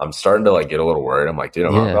I'm starting to like get a little worried. I'm like, dude,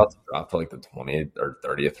 I'm about to drop to like the 20th or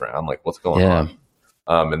 30th round. Like, what's going on?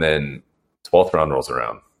 And then 12th round rolls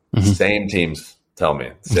around. Same teams tell me,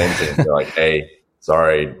 they're like, hey,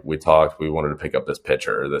 sorry, we talked. We wanted to pick up this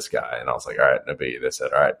pitcher or this guy. And I was like, all right, no biggie. They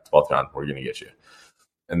said, all right, 12th round, we're going to get you.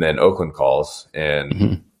 And then Oakland calls,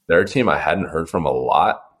 and they're a team I hadn't heard from a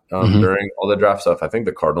lot. During all the draft stuff. I think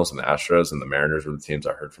the Cardinals and the Astros and the Mariners were the teams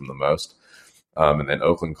I heard from the most. And then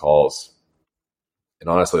Oakland calls. And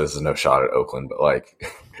honestly, this is no shot at Oakland, but like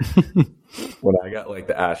when I got like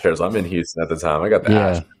the Astros, I'm in Houston at the time. I got the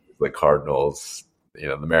Astros, the Cardinals,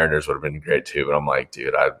 the Mariners would have been great too. But I'm like,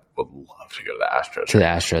 dude, I would love to go to the Astros. To the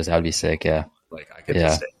Astros, that would be sick. Yeah. Like I could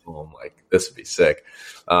just stay home. Like this would be sick.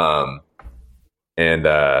 And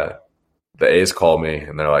the A's called me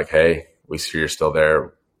and they're like, hey, we see you're still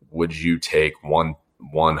there. Would you take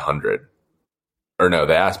 100? Or no,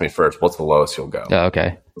 they asked me first, what's the lowest you'll go? Oh,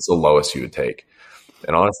 okay. What's the lowest you would take?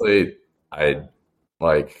 And honestly, I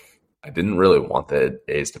didn't really want the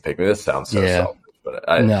A's to pick me. This sounds so selfish, but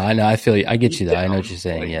I know. I feel you. I get you though. I know what you're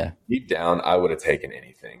saying. Like, deep down, I would have taken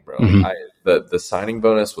anything, bro. The signing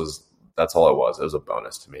bonus that's all it was. It was a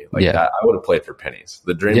bonus to me. Like that, I would have played for pennies.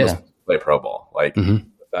 The dream was to play pro ball. Like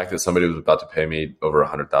the fact that somebody was about to pay me over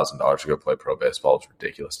 $100,000 to go play pro baseball was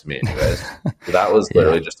ridiculous to me anyways. So that was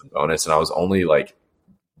literally just a bonus. And I was only like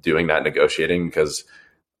doing that negotiating because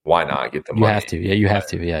why not get the money? You have to. Yeah, you have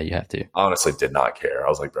to. Yeah, you have to. I honestly did not care. I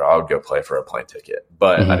was like, bro, I would go play for a plane ticket.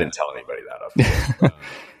 But I didn't tell anybody that up.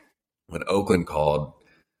 When Oakland called,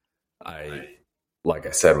 like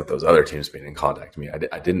I said, with those other teams being in contact with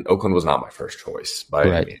me, Oakland was not my first choice by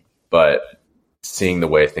any means. But seeing the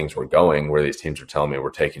way things were going, where these teams were telling me we're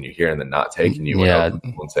taking you here and then not taking you, when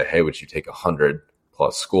Oakland say, hey, would you take 100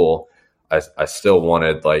 plus school? I still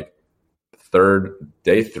wanted like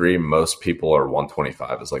day 3, most people are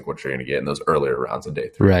 125 is like what you're going to get in those earlier rounds of day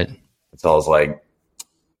 3. Right. So I was like,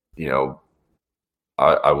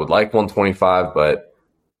 I would like 125, but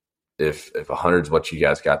if 100 is what you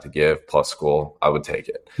guys got to give plus school, I would take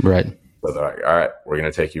it. Right. So they're like, all right, we're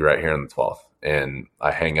going to take you right here on the 12th. And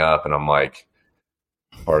I hang up and I'm like,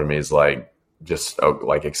 part of me is like, just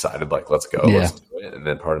like excited, like, let's go. Yeah. Let's do it. And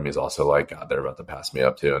then part of me is also like, God, they're about to pass me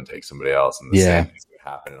up too and take somebody else. And the same thing's going to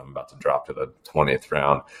happen. And I'm about to drop to the 20th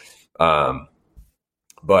round.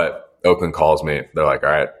 But Oakland calls me. They're like,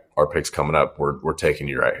 all right, our pick's coming up. We're taking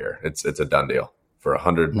you right here. It's a done deal for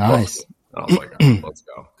 100. Nice. And I was like, all right, let's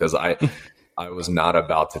go. Because I was not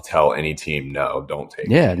about to tell any team, no, don't take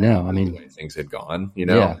me. Yeah, no. I mean, the way things had gone,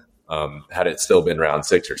 had it still been round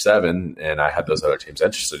 6 or 7 and I had those other teams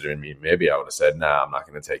interested in me, maybe I would have said, nah, I'm not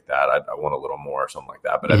going to take that. I want a little more or something like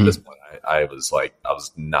that. But at this point, I was like, I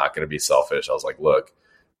was not going to be selfish. I was like, look,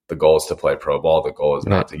 the goal is to play pro ball. The goal is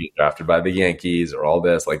not to get drafted by the Yankees or all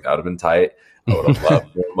this. Like, that would have been tight. I would have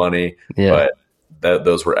loved more money. But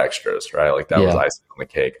those were extras, right? Like, that was icing on the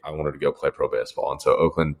cake. I wanted to go play pro baseball. And so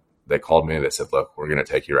Oakland, they called me. They said, look, we're going to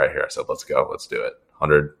take you right here. I said, let's go. Let's do it.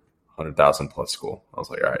 100,000 plus school. I was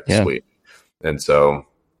like, all right, sweet. And so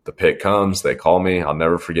the pick comes, they call me. I'll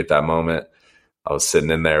never forget that moment. I was sitting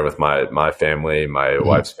in there with my family, my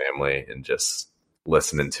wife's family, and just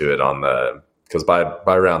listening to it because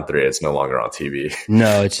by round 3, it's no longer on TV.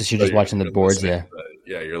 No, it's just, you're just watching the boards.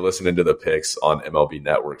 You're listening to the picks on MLB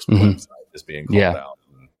Network's website just being called out.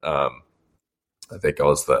 I think I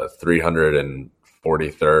was the 343rd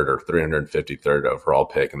or 353rd overall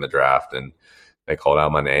pick in the draft. And they called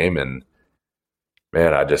out my name, and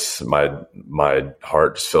man, my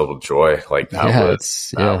heart just filled with joy. Like, that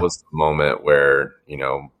was the moment where,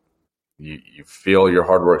 you feel your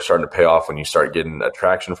hard work starting to pay off when you start getting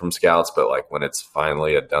attraction from scouts. But like, when it's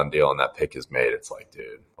finally a done deal and that pick is made, it's like,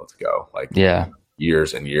 dude, let's go. Like,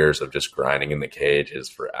 years and years of just grinding in the cages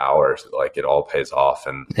for hours, like, it all pays off.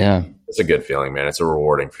 And it's a good feeling, man. It's a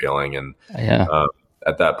rewarding feeling. And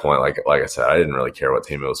at that point, like I said, I didn't really care what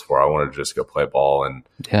team it was for. I wanted to just go play ball. And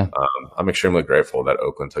I'm extremely grateful that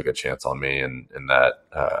Oakland took a chance on me and that,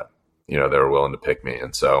 they were willing to pick me.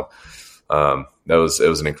 And so it was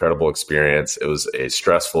an incredible experience. It was a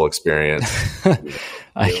stressful experience.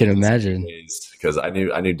 I can imagine. Because I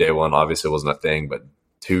knew day one obviously wasn't a thing, but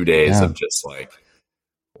 2 days of just like,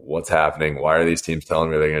 what's happening? Why are these teams telling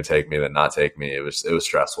me they're going to take me, then not take me? It was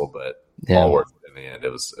stressful, but all worth it in the end. It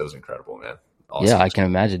was incredible, man. Awesome. Yeah, I can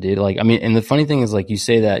imagine, dude. Like, I mean, and the funny thing is, like, you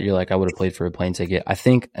say that, you're like, I would have played for a plane ticket. I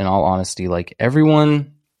think, in all honesty, like,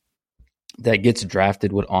 everyone that gets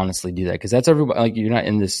drafted would honestly do that, because that's everybody. Like, you're not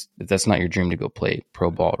in this. That's not your dream to go play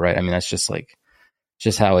pro ball, right? I mean, that's just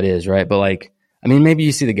how it is, right? But like, I mean, maybe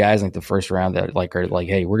you see the guys like the first round that like are like,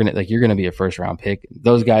 hey, you're gonna be a first round pick.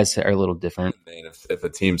 Those guys are a little different. If a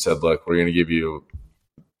team said, look, we're gonna give you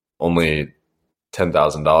only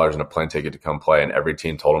 $10,000 and a plane ticket to come play, and every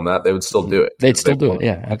team told them that, they would still do it. They'd still do it.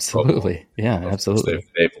 Yeah, absolutely. Yeah, absolutely.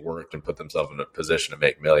 They've worked and put themselves in a position to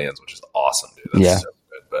make millions, which is awesome, dude. That's so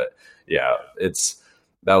good. But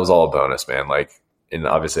that was all a bonus, man. Like, and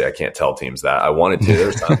obviously I can't tell teams that. I wanted to.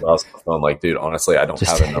 There's times I was on the phone like, dude, honestly, I don't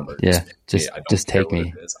have a number. Just take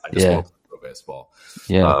me. I just want to play pro baseball.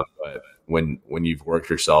 Yeah. But when you've worked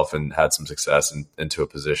yourself and had some success into a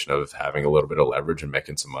position of having a little bit of leverage and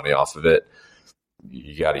making some money off of it,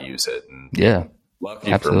 you got to use it. And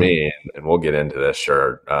lucky for me, and we'll get into this,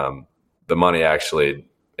 sure. The money actually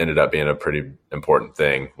ended up being a pretty important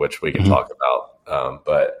thing, which we can talk about.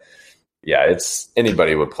 But yeah, it's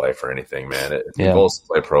anybody would play for anything, man. If the goal is to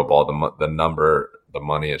play pro ball, the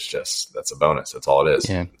money is just, that's a bonus. That's all it is.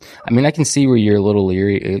 Yeah. I mean, I can see where you're a little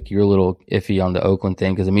leery, you're a little iffy on the Oakland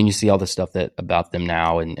thing. Cause I mean, you see all the stuff about them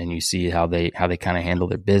now and you see how they kind of handle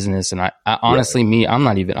their business. And I honestly,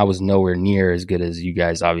 I was nowhere near as good as you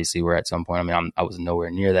guys obviously were at some point. I mean, I was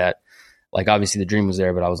nowhere near that. Like, obviously the dream was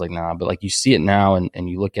there, but I was like, nah, but like you see it now and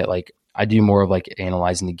you look at, like, I do more of like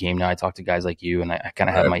analyzing the game now. I talk to guys like you and I kind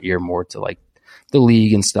of have my ear more to like the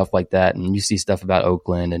league and stuff like that. And you see stuff about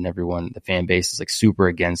Oakland and everyone, the fan base is like super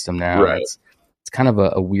against them now. Right. It's kind of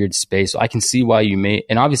a weird space. So I can see why you may,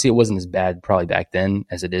 and obviously it wasn't as bad probably back then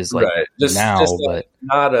as it is like now, but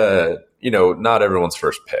not everyone's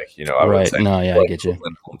first pick, I would say. No, yeah, I get you.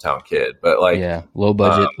 Hometown kid, but like, low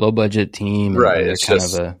budget team. Right. It's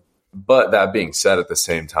just, but that being said, at the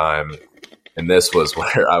same time, and this was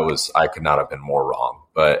where I could not have been more wrong,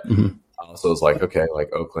 but I also was like, okay,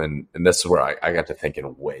 like Oakland, and this is where I got to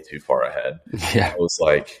thinking way too far ahead. Yeah. I was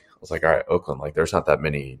like, all right, Oakland, like there's not that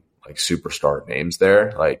many like superstar names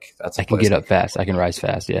there. Like I can get up fast. I can rise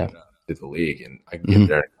fast. Yeah. To the league, and I can get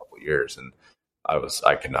there in a couple of years. And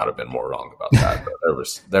I could not have been more wrong about that. But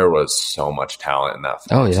there was so much talent in that.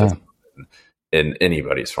 Oh yeah. in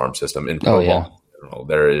anybody's farm system, in pro ball in general.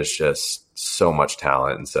 There is just so much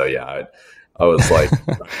talent. And so, yeah, I was like,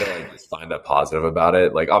 trying to like just find a positive about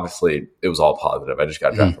it. Like, obviously it was all positive. I just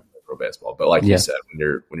got drafted for pro baseball. But like you said, when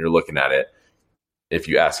you're looking at it, if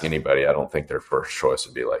you ask anybody, I don't think their first choice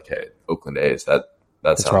would be like, hey, Oakland A's,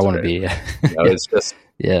 that's where I want to be. Yeah. It's just,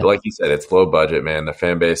 like you said, it's low budget, man. The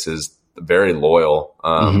fan base is very loyal.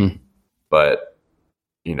 But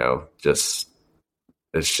just,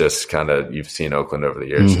 it's just kind of, you've seen Oakland over the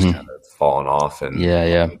years just kind of fallen off, and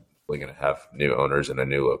we're going to have new owners in a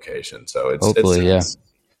new location. So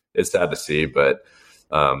it's sad to see, but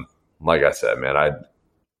like I said, man,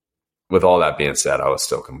 with all that being said, I was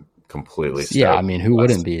still completely stoked. Yeah, I mean, who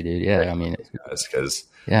wouldn't be, dude? Yeah, I mean, because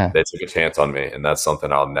they took a chance on me, and that's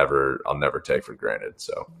something I'll never take for granted.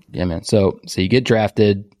 So yeah, man. So you get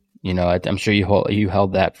drafted. I'm sure you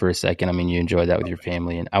held that for a second. I mean, you enjoyed that with your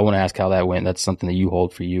family, and I want to ask how that went. That's something that you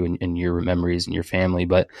hold for you and your memories and your family.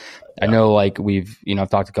 But I know, like, I've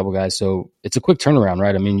talked to a couple guys, so it's a quick turnaround,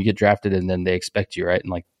 right? I mean, you get drafted and then they expect you, right, in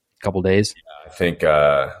like a couple days. Yeah, I think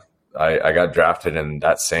I got drafted, and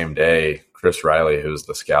that same day, Chris Riley, who's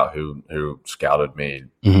the scout who scouted me,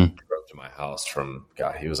 drove to my house from,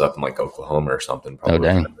 he was up in like Oklahoma or something. Probably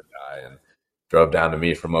dang. And drove down to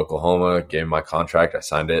me from Oklahoma, gave me my contract. I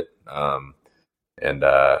signed it. And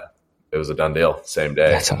it was a done deal, same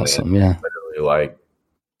day. That's awesome. Yeah. Literally like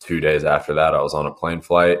 2 days after that, I was on a plane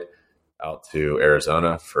flight out to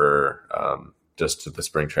Arizona for just to the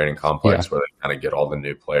spring training complex where they kind of get all the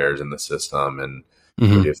new players in the system and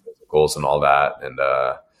do physicals and all that.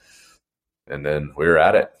 And then we were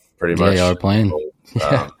at it pretty much. Yeah, you were playing.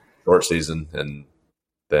 Short season. And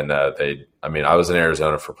then I was in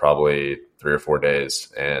Arizona for probably 3 or 4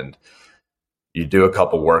 days, and you do a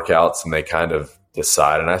couple workouts and they kind of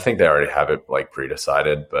decide, and I think they already have it like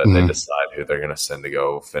pre-decided, but they decide who they're going to send to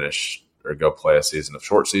go finish or go play a season of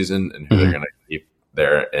short season and who they're going to keep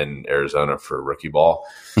there in Arizona for rookie ball.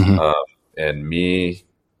 And me,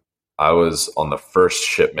 I was on the first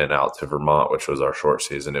shipment out to Vermont, which was our short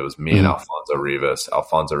season. It was me and Alfonso Rivas.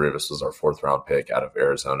 Alfonso Rivas was our 4th round pick out of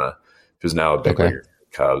Arizona, who's now a big leaguer for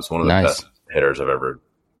the Cubs, one of the best hitters I've ever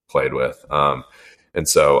played with. And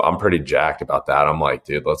so I'm pretty jacked about that. I'm like,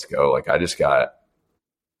 dude, let's go. Like, I just got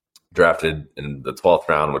drafted in the 12th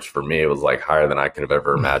round, which for me was like higher than I could have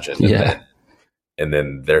ever imagined. And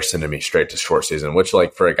then they're sending me straight to short season, which,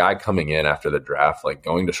 like, for a guy coming in after the draft, like,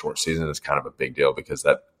 going to short season is kind of a big deal, because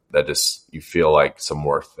that just, you feel like some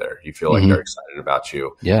worth there. You feel like they're excited about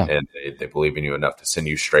you. And they believe in you enough to send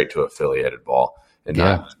you straight to affiliated ball and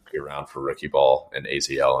not be around for rookie ball and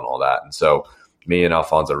AZL and all that. And so me and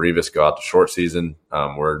Alfonso Rivas go out to short season.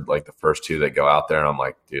 We're like the first 2 that go out there, and I'm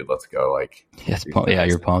like, dude, let's go. Like,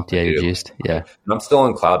 you're pumped. Yeah, you're juiced. Yeah. And I'm still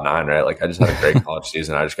on cloud 9, right? Like, I just had a great college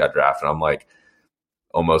season. I just got drafted. I'm like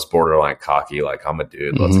almost borderline cocky. Like, I'm a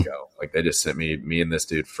dude. Let's go. Like, they just sent me and this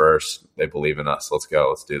dude first. They believe in us. Let's go.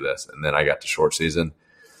 Let's do this. And then I got to short season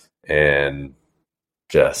and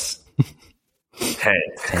just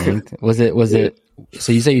tanked. Was it?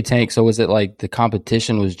 So you say you tanked. So was it like the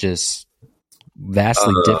competition was just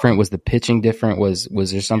vastly different? Was the pitching different? Was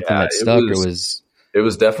there something that stuck? It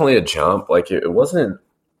was definitely a jump. Like, it wasn't,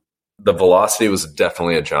 the velocity was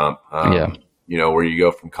definitely a jump. Where you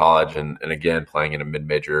go from college and again, playing in a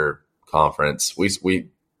mid-major conference, we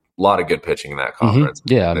a lot of good pitching in that conference.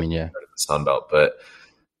 The Sun Belt, but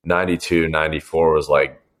 92, 94 was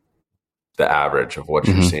like the average of what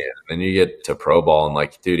you're seeing. And then you get to pro ball, and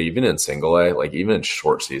like, dude, even in single A, like even in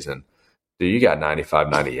short season, dude, you got 95,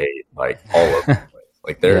 98, like all over the place.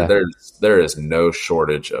 Like there is no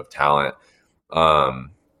shortage of talent.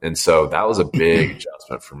 And so that was a big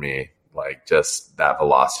adjustment for me, like just that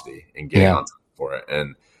velocity and getting on top for it.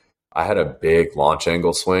 And I had a big launch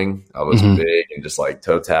angle swing. I was big and just like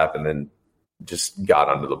toe tap, and then just got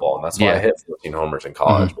under the ball. And that's why I hit 14 homers in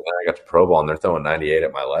college. But then I got to pro ball, and they're throwing 98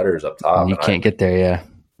 at my letters up top. You can't get there,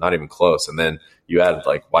 not even close. And then you add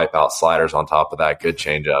like wipeout sliders on top of that, good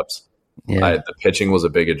changeups. The pitching was a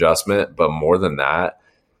big adjustment, but more than that,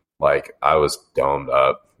 like I was domed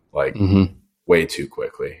up like way too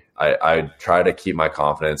quickly. I try to keep my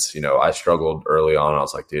confidence. I struggled early on. I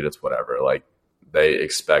was like, dude, it's whatever. Like, they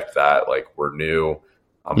expect that. Like, we're new.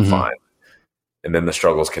 I'm fine. And then the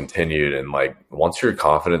struggles continued. And like, once your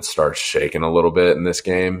confidence starts shaking a little bit in this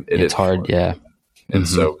game, it's hard. And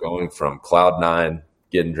so going from cloud 9,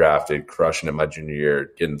 getting drafted, crushing it my junior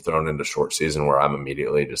year, getting thrown into short season where I'm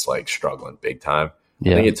immediately just like struggling big time. I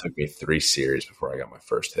think it took me 3 series before I got my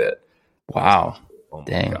first hit. Wow. Oh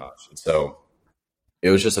my gosh. And so it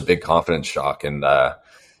was just a big confidence shock. And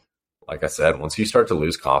like I said, once you start to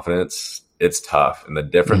lose confidence, it's tough. And the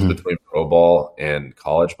difference between pro ball and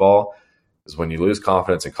college ball is when you lose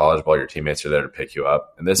confidence in college ball, your teammates are there to pick you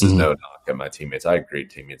up. And this is no knock at my teammates. I agree,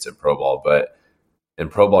 teammates in pro ball, but in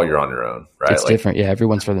pro ball, you're on your own, right? It's different. Yeah.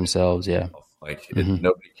 Everyone's for themselves. Yeah. Like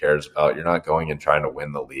nobody cares about, you're not going and trying to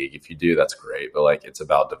win the league. If you do, that's great. But like, it's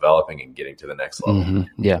about developing and getting to the next level.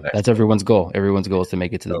 Yeah. That's everyone's goal. Everyone's goal is to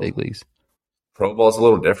make it to the big leagues. Pro ball is a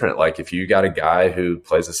little different. Like if you got a guy who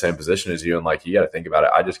plays the same position as you, and like, you got to think about it.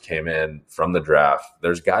 I just came in from the draft.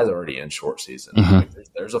 There's guys already in short season. Like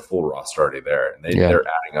there's a full roster already there, and they're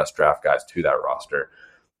adding us draft guys to that roster.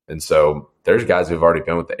 And so there's guys who've already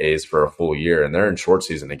been with the A's for a full year, and they're in short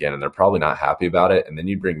season again, and they're probably not happy about it. And then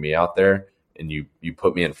you bring me out there and you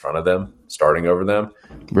put me in front of them, starting over them.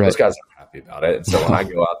 Right. Those guys aren't happy about it. And so when I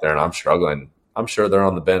go out there and I'm struggling, I'm sure they're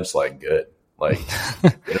on the bench like, good. Like,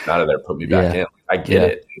 get them out of there, put me back in. I get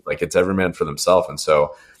it. Like, it's every man for themselves. And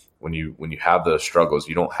so when you have those struggles,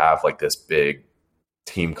 you don't have like this big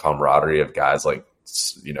team camaraderie of guys like,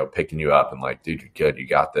 you know, picking you up and like, dude, you're good, you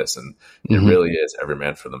got this. And it really is every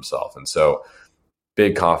man for themselves. And so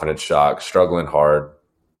big confidence shock, struggling hard,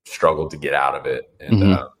 struggled to get out of it.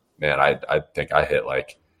 And man, I think I hit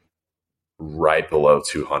like right below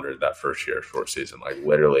 200 that first year short season, like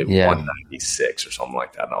literally 196 or something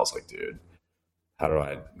like that. And I was like, dude, how do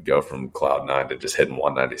I go from cloud 9 to just hitting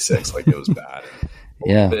 196? Like, it was bad.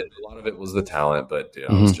 A lot of it was the talent, but you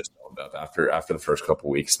know, it was just up after the first couple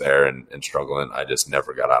of weeks there and struggling. I just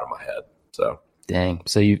never got out of my head. So dang.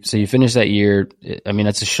 So you finished that year. I mean,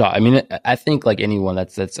 that's a shot. I mean, I think like anyone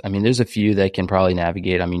that's, I mean, there's a few that can probably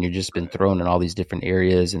navigate. I mean, you've just been thrown in all these different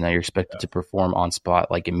areas and now you're expected to perform on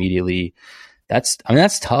spot, like immediately.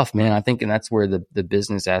 That's tough, man. I think, and that's where the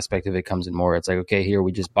business aspect of it comes in more. It's like, okay, here,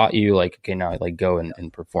 we just bought you, like, okay, now like go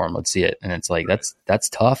and perform. Let's see it. And it's like, that's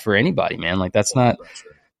tough for anybody, man. Like that's not,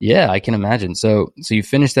 I can imagine. So you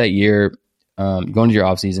finished that year, going to your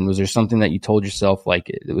off season. Was there something that you told yourself, like,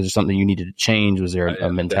 was there something you needed to change? Was there a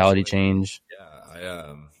mentality change?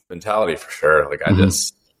 Yeah. Mentality for sure. Like I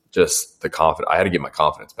just the confidence, I had to get my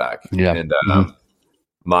confidence back. Yeah. And,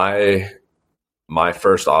 my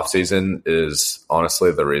first off season is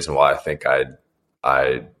honestly the reason why I think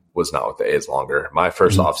I was not with the A's longer. My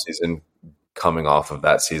first off season, coming off of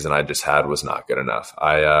that season I just had, was not good enough.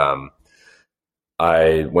 I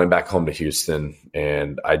went back home to Houston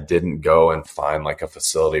and I didn't go and find like a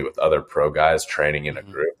facility with other pro guys training in a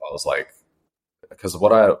group. I was like, because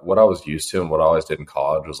what I was used to and what I always did in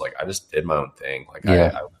college was like, I just did my own thing. Like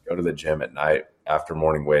I would go to the gym at night after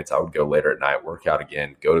morning weights. I would go later at night, work out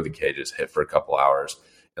again, go to the cages, hit for a couple hours.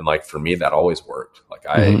 And like, for me, that always worked. Like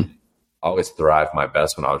I always thrived my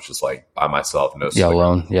best when I was just like by myself,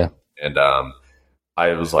 alone. Yeah. And,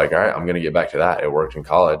 I was like, all right, I'm going to get back to that. It worked in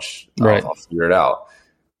college. I'll figure it out.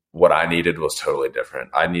 What I needed was totally different.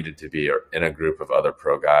 I needed to be in a group of other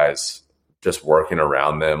pro guys, just working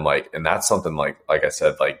around them. Like, and that's something like I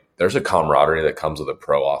said, like there's a camaraderie that comes with a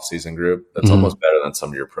pro off season group. That's almost better than some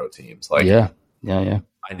of your pro teams. Like, yeah.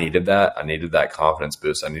 I needed that. I needed that confidence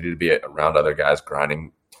boost. I needed to be around other guys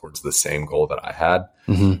grinding towards the same goal that I had.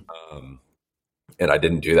 And I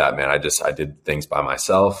didn't do that, man. I did things by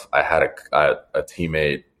myself. I had a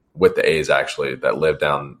teammate with the A's actually that lived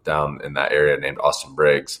down in that area named Austin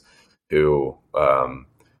Briggs, who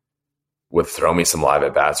would throw me some live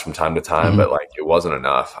at bats from time to time, but like it wasn't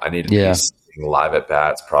enough. I needed to be seeing live at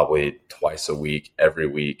bats probably twice a week, every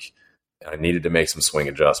week. I needed to make some swing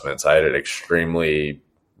adjustments. I had it extremely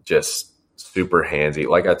just super handsy.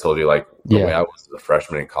 Like I told you, like the way I was as a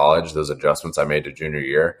freshman in college, those adjustments I made to junior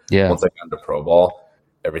year, once I got into pro ball,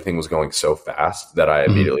 everything was going so fast that I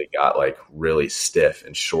immediately got like really stiff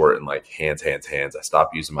and short and like hands. I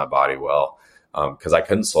stopped using my body well because I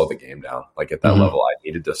couldn't slow the game down. Like at that level, I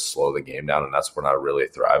needed to slow the game down. And that's when I really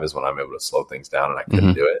thrive, is when I'm able to slow things down, and I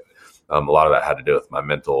couldn't do it. A lot of that had to do with my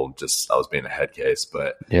mental, just I was being a head case.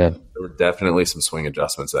 But there were definitely some swing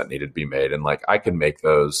adjustments that needed to be made. And like I could make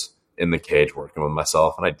those in the cage working with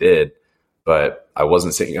myself, and I did, but I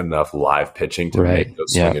wasn't seeing enough live pitching to make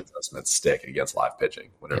those swing adjustments stick against live pitching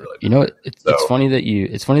when it really did. You know, it's funny that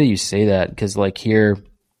you say that, because like here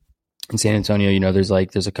in San Antonio, you know, there's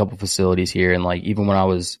a couple facilities here, and like even when I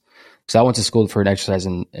went to school for an exercise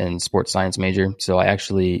and sports science major, so I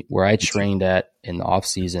actually, where I trained at in the off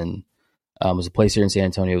season was a place here in San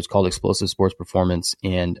Antonio. It was called Explosive Sports Performance,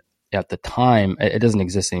 and at the time, it doesn't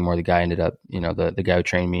exist anymore. The guy ended up, you know, the guy who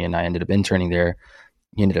trained me, and I ended up interning there.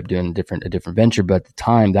 He ended up doing a different venture, but at the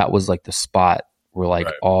time, that was like the spot where like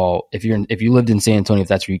if you lived in San Antonio, if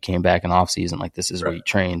that's where you came back in off season, like this is where you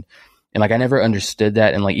trained. And like I never understood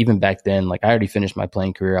that, and like even back then, like I already finished my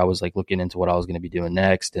playing career. I was like looking into what I was going to be doing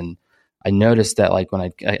next, and I noticed that like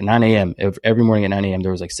when at 9 a.m. every morning at 9 a.m.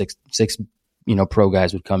 there was like six pro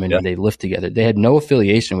guys would come in and they lift together. They had no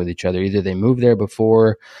affiliation with each other. Either they moved there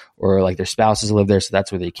before or like their spouses lived there. So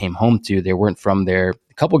that's where they came home to. They weren't from there.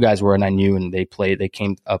 A couple guys were, and I knew, and they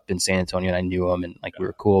came up in San Antonio and I knew them and like we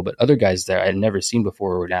were cool. But other guys there I had never seen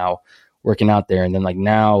before were now working out there. And then like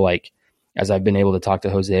now, like as I've been able to talk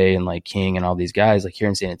to Jose and like King and all these guys, like here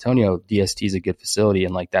in San Antonio, DST is a good facility.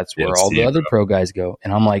 And like, that's where all the other pro guys go.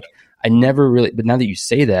 And I'm like, I never really, but now that you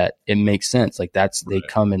say that, it makes sense. Like they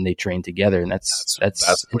come and they train together, and that's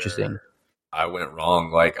interesting. I went wrong.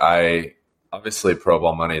 Like obviously pro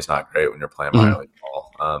ball money is not great when you're playing minor league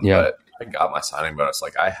ball. But I got my signing bonus.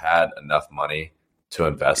 Like I had enough money to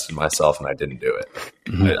invest in myself and I didn't do it.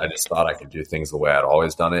 I just thought I could do things the way I'd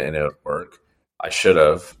always done it and it would work. I should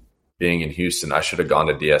have. Being in Houston, I should have gone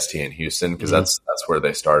to DST in Houston because that's where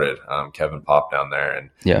they started. Kevin Pop down there, and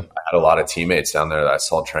I had a lot of teammates down there that I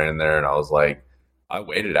saw training there, and I was like, I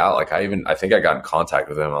waited out. Like I think I got in contact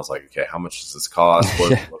with them. I was like, okay, how much does this cost? What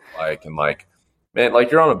does it look like? And like, man, like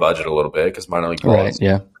you're on a budget a little bit because minor league ball is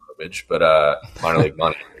garbage, but minor league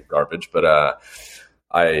money is garbage. But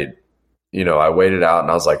I waited out and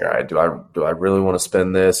I was like, all right, do I really want to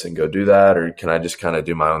spend this and go do that, or can I just kind of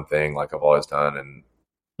do my own thing like I've always done? And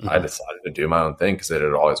I decided to do my own thing because it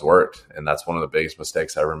had always worked. And that's one of the biggest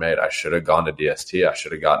mistakes I ever made. I should have gone to DST. I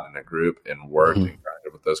should have gotten in a group and worked and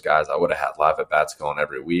grinded with those guys. I would have had live at bats going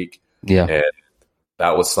every week. Yeah. And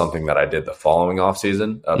that was something that I did the following off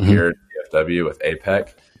season up here at DFW with APEC.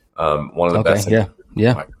 One of the best things in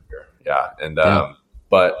my career. Yeah. And,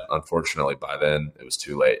 but unfortunately by then it was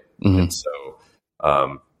too late. And so,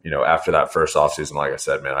 after that first off season, like I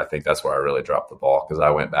said, man, I think that's where I really dropped the ball because I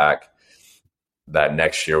went back that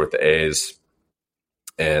next year with the A's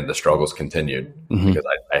and the struggles continued because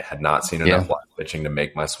I had not seen enough live pitching to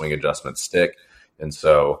make my swing adjustments stick. And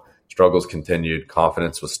so struggles continued.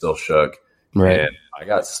 Confidence was still shook. Right. And I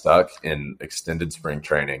got stuck in extended spring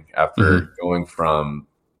training after going from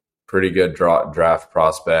pretty good draft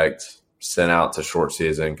prospect sent out to short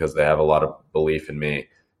season because they have a lot of belief in me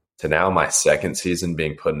to now my second season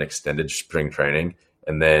being put in extended spring training.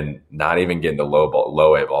 And then not even getting to low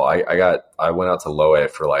A ball. I went out to low A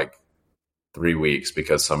for like 3 weeks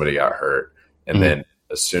because somebody got hurt. And then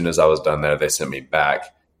as soon as I was done there, they sent me back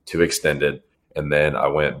to extended. And then I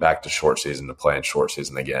went back to short season to play in short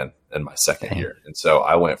season again in my second year. And so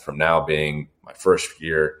I went from now being my first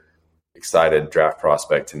year excited draft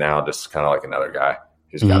prospect to now just kind of like another guy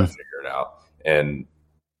who's got to figure it out. And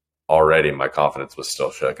already my confidence was still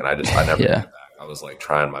shook. And I never I was like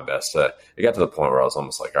trying my best to, it got to the point where I was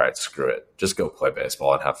almost like, all right, screw it. Just go play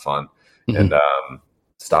baseball and have fun and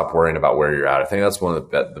stop worrying about where you're at. I think that's one of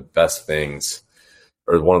the best things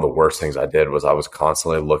or one of the worst things I did was I was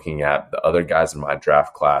constantly looking at the other guys in my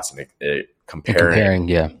draft class and comparing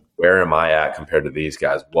where am I at compared to these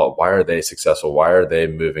guys? Why are they successful? Why are they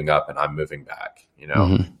moving up and I'm moving back?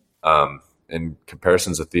 And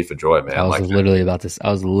comparison's a thief of joy, man. I was literally about to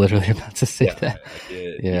say that.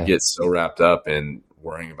 You get so wrapped up in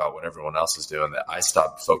worrying about what everyone else is doing that I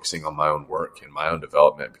stopped focusing on my own work and my own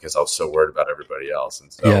development because I was so worried about everybody else.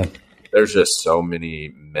 And so there's just so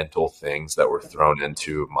many mental things that were thrown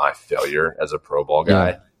into my failure as a pro ball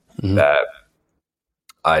guy that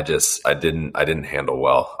I didn't handle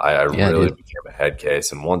well. I really became a head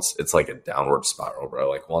case. And once it's like a downward spiral, bro,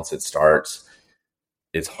 like once it starts,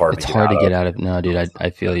 it's hard to get out of. No, dude, I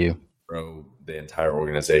feel you. Bro, the entire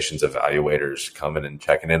organization's evaluators coming and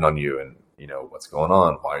checking in on you and, what's going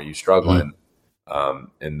on? Why are you struggling?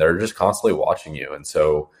 And they're just constantly watching you. And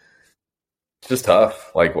so it's just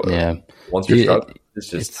tough. Like, once you're struggling, it's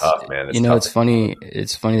just tough, man. It's funny.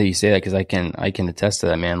 It's funny that you say that because I can attest to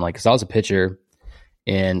that, man. Like, cause I was a pitcher.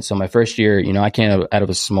 And so my first year, I came out of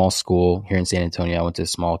a small school here in San Antonio. I went to a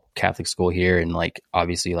small Catholic school here. And like,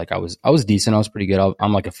 obviously like I was decent. I was pretty good.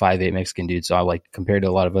 I'm like a 5'8" Mexican dude. So I like compared to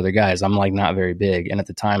a lot of other guys, I'm like not very big. And at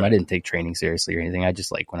the time I didn't take training seriously or anything. I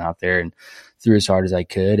just like went out there and threw as hard as I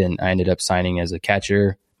could. And I ended up signing as a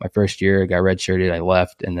catcher my first year. I got redshirted. I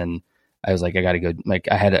left. And then I was like, I got to go. Like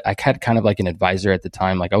I had kind of like an advisor at the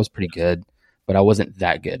time. Like I was pretty good, but I wasn't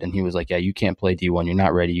that good. And he was like, yeah, you can't play D1. You're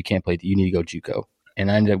not ready. You can't play. You need to go JUCO. And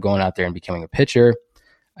I ended up going out there and becoming a pitcher.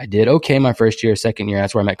 I did okay my first year, second year.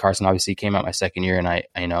 That's where I met Carson. Obviously, came out my second year. And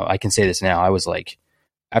I can say this now. I was like,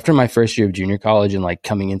 after my first year of junior college and like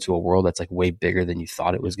coming into a world that's like way bigger than you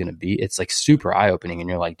thought it was going to be, it's like super eye opening. And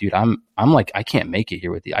you're like, dude, I'm like, I can't make it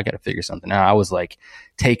here with you. I got to figure something out. I was like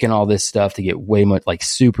taking all this stuff to get way much like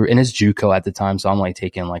super, and it's JUCO at the time. So I'm like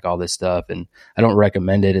taking like all this stuff and I don't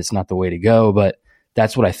recommend it. It's not the way to go, but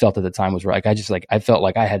that's what I felt at the time was like, I felt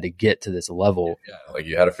like I had to get to this level. Yeah, like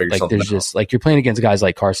you had to figure like something there's out. just like, you're playing against guys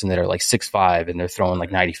like Carson that are like 6'5" and they're throwing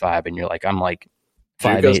like 95, and you're like, I'm like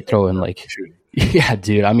 5'8" throwing like, yeah,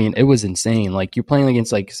 dude. I mean, it was insane. Like you're playing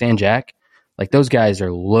against like San Jack, like those guys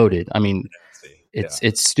are loaded. I mean,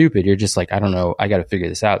 it's stupid. You're just like, I don't know. I got to figure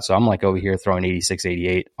this out. So I'm like over here throwing 86,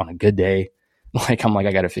 88 on a good day. Like, I'm like,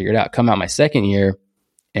 I got to figure it out. Come out my second year,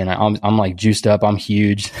 and I'm like juiced up. I'm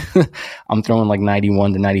huge. I'm throwing like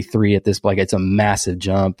 91 to 93 at this. Like, it's a massive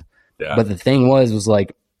jump. Yeah. But the thing was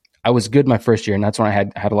like, I was good my first year, and that's when I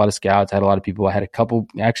had a lot of scouts. I had a lot of people. I had a couple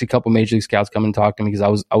major league scouts come and talk to me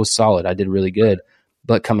because I was solid. I did really good.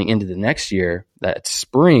 But coming into the next year, that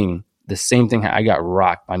spring, the same thing. I got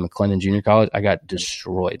rocked by McLennan Junior College. I got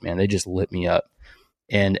destroyed, man. They just lit me up.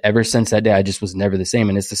 And ever since that day, I just was never the same.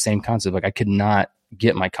 And it's the same concept. Like, I could not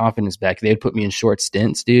get my confidence back. They would put me in short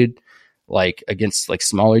stints, dude, like against like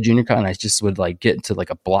smaller junior college. And I just would like get into like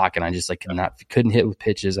a block, and I just like couldn't hit with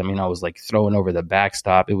pitches. I mean, I was like throwing over the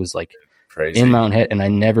backstop. It was like crazy in Mountain Head, and I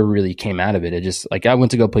never really came out of it. It just like, I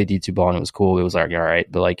went to go play D2 ball, and it was cool. It was like, all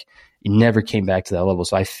right. But like, it never came back to that level.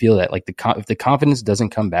 So I feel that like if the confidence doesn't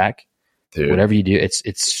come back, dude, whatever you do, it's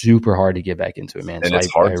super hard to get back into it, man. And so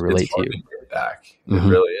it's hard, I relate to you. Get back. It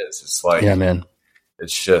really is. It's like, yeah, man.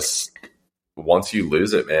 It's just once you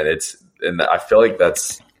lose it, man. And I feel like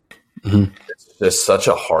it's just such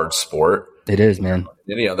a hard sport. It is, man.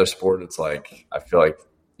 Any other sport, it's like, I feel like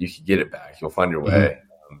you can get it back. You'll find your way.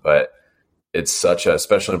 But it's such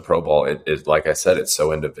especially in pro ball, it like I said, it's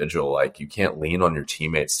so individual. Like, you can't lean on your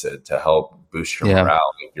teammates to help boost your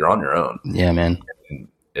morale. Like, you're on your own. Yeah, man.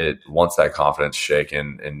 And once that confidence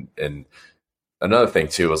shaken, and another thing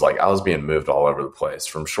too was like, I was being moved all over the place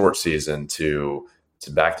from short season to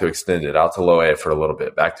back to extended, out to low A for a little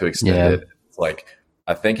bit, back to extended. Yeah. Like,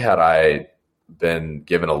 I think had I been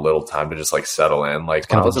given a little time to just like settle in, like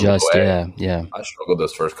kind of adjust, yeah. I struggled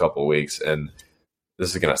those first couple of weeks, and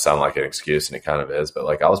this is going to sound like an excuse, and it kind of is, but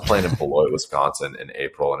like, I was playing in Beloit, Wisconsin in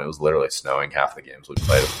April, and it was literally snowing half the games we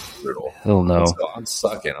played. It was brutal. Hell no. So I'm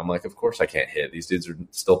sucking. I'm like, of course I can't hit. These dudes are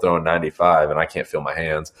still throwing 95, and I can't feel my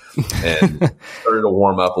hands. And started to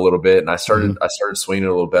warm up a little bit, and I started swinging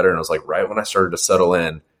a little better, and it was like right when I started to settle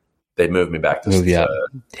in, they moved me back to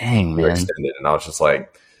dang, man. Extended, and I was just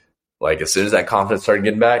like as soon as that confidence started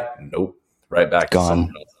getting back, nope, right back gone. To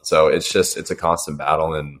something else. So it's a constant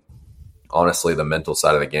battle, and honestly, the mental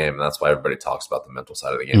side of the game, and that's why everybody talks about the mental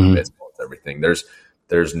side of the game in baseball. It's everything.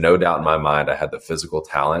 There's no doubt in my mind I had the physical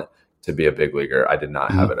talent to be a big leaguer. I did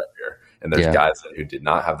not have it up here. And there's guys who did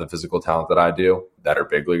not have the physical talent that I do that are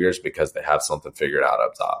big leaguers because they have something figured out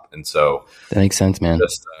up top. And so that makes sense, man.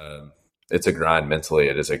 Just, it's a grind mentally.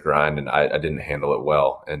 It is a grind, and I didn't handle it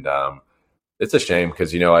well. And it's a shame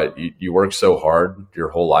because, you work so hard your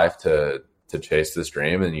whole life to chase this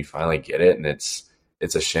dream, and you finally get it. And it's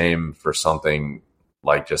a shame for something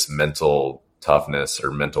like just mental toughness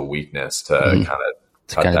or mental weakness to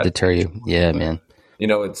kind of deter you. Yeah, man.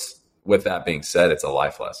 It's, with that being said, it's a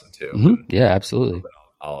life lesson too. Yeah, absolutely.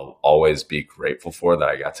 I'll always be grateful for that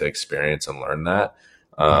I got to experience and learn that.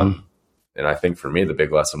 And I think for me, the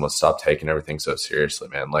big lesson was stop taking everything so seriously,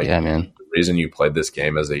 man. Like, yeah, man. The reason you played this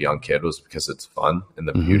game as a young kid was because it's fun. And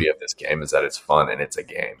the beauty of this game is that it's fun and it's a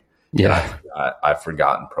game. Yeah. I've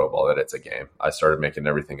forgotten pro ball that it's a game. I started making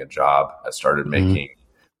everything a job. I started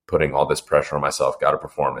putting all this pressure on myself. Got to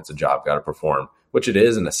perform. It's a job. Got to perform, which it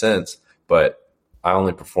is in a sense, but I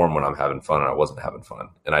only perform when I'm having fun, and I wasn't having fun.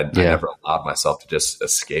 And I never allowed myself to just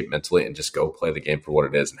escape mentally and just go play the game for what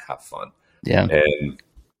it is and have fun. Yeah. And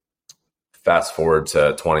fast forward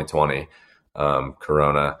to 2020,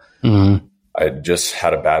 Corona. I just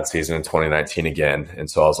had a bad season in 2019 again.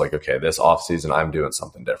 And so I was like, okay, this off season, I'm doing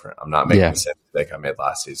something different. I'm not making the same mistake I made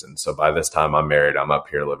last season. So by this time I'm married, I'm up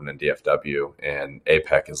here living in DFW, and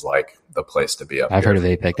APEC is like the place to be up I've here. heard of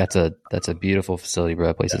APEC. That's a beautiful facility, bro.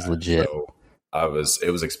 That place is legit. So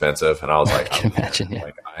it was expensive. And I was like, I can imagine.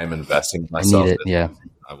 Like, I am investing myself. I need it. Yeah.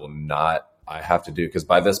 I have to do, because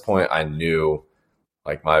by this point I knew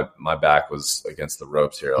like my back was against the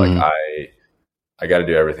ropes here. Like I got to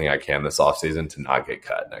do everything I can this offseason to not get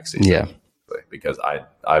cut next season. Yeah. Because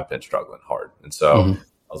I've been struggling hard. And so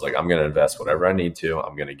I was like, I'm going to invest whatever I need to.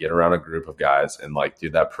 I'm going to get around a group of guys, and like,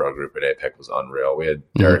 dude, that pro group at APEC was unreal. We had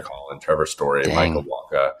Derek Holland, Trevor Story, Michael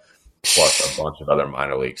Walker, plus a bunch of other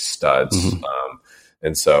minor league studs.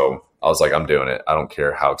 And so I was like, I'm doing it. I don't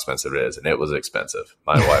care how expensive it is. And it was expensive.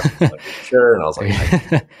 My wife was like, sure. And I was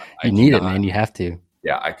like, you need it, man. You have to.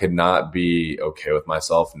 Yeah, I could not be okay with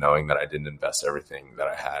myself knowing that I didn't invest everything that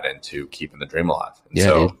I had into keeping the dream alive. And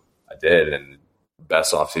so dude. I did. And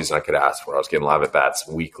best offseason I could ask for. I was getting live at bats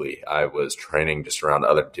weekly. I was training just around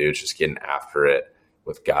other dudes, just getting after it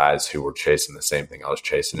with guys who were chasing the same thing I was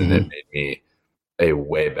chasing, and it made me a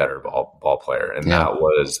way better ball player. And that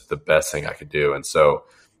was the best thing I could do. And so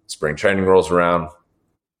spring training rolls around,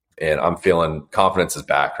 and I'm feeling confidence is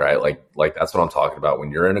back, right? Like that's what I'm talking about.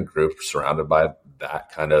 When you're in a group surrounded by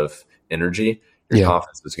that kind of energy, your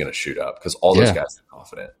confidence is going to shoot up because all those guys are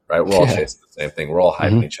confident, right? We're all chasing the same thing. We're all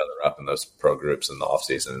hyping each other up in those pro groups in the off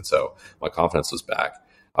season. And so my confidence was back.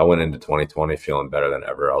 I went into 2020 feeling better than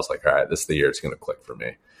ever. I was like, all right, this is the year it's going to click for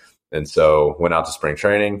me. And so went out to spring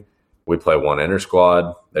training. We play one inter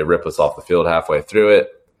squad. They rip us off the field halfway through it.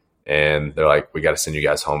 And they're like, we got to send you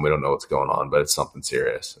guys home. We don't know what's going on, but it's something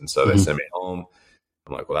serious. And so they send me home.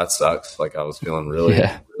 I'm like, well, that sucks. Like I was feeling really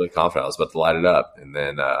confident. I was about to light it up. And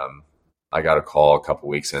then I got a call a couple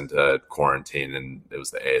weeks into quarantine, and it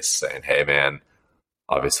was the ace saying, hey, man,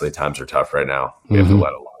 obviously times are tough right now. We have to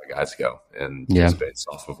let a lot of guys go. And just based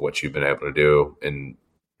off of what you've been able to do in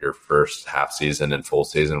your first half season and full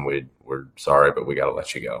season, we're sorry, but we got to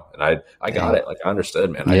let you go. And I got it. Like I understood,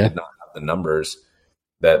 man. I did not have the numbers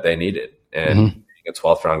that they needed. And being a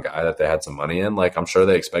 12th round guy that they had some money in, like I'm sure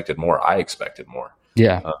they expected more. I expected more.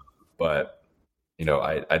 Yeah. But you know,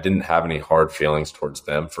 I didn't have any hard feelings towards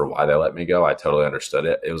them for why they let me go. I totally understood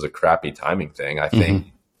it. It was a crappy timing thing. I think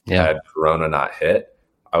had Corona not hit,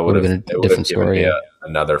 it would have given me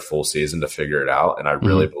another full season to figure it out. And I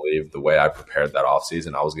really believe the way I prepared that off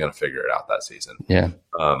season, I was going to figure it out that season. Yeah.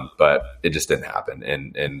 But it just didn't happen.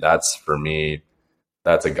 And that's, for me,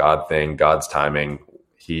 that's a God thing, God's timing.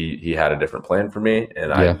 He had a different plan for me,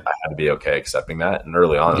 and I had to be okay accepting that. And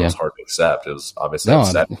early on, it was hard to accept. It was obviously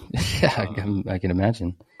upsetting. I can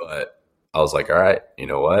imagine. But I was like, all right, you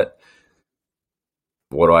know what?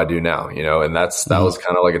 What do I do now? You know, and that was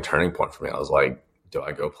kind of like a turning point for me. I was like, do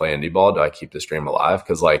I go play indie ball? Do I keep this dream alive?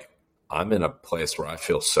 Because like I'm in a place where I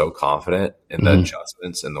feel so confident in the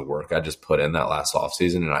adjustments and the work I just put in that last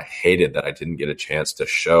offseason, and I hated that I didn't get a chance to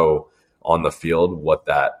show on the field what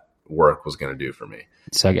that work was going to do for me.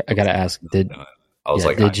 So I got to ask, did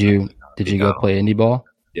you go play indie ball?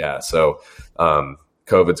 Yeah. So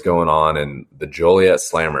COVID's going on, and the Joliet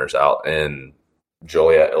Slammers out in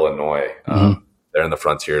Joliet, Illinois, they're in the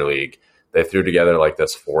Frontier League. They threw together like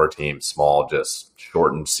this 4-team, small, just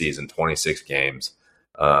shortened season, 26 games.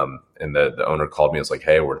 And the owner called me and was like,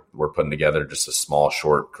 hey, we're putting together just a small,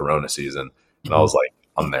 short Corona season. And I was like,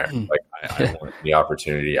 I'm there. Like I want the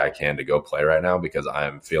opportunity I can to go play right now because I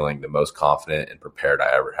am feeling the most confident and prepared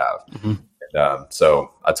I ever have. And,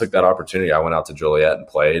 so I took that opportunity. I went out to Joliet and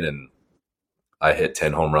played, and I hit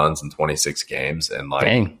 10 home runs in 26 games, and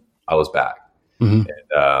like I was back. And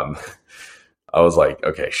I was like,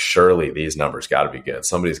 okay, surely these numbers got to be good.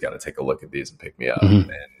 Somebody's got to take a look at these and pick me up.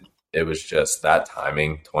 And it was just that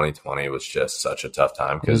timing. 2020 was just such a tough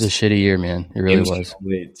time. It was a shitty year, man. It really was.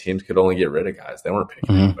 Teams could only get rid of guys. They weren't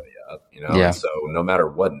picking anybody up, you know? Yeah. And so no matter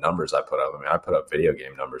what numbers I put up, I mean, I put up video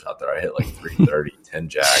game numbers out there. I hit like 330, 10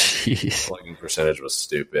 jacks. Slugging percentage was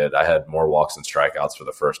stupid. I had more walks and strikeouts for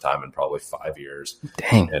the first time in probably 5 years.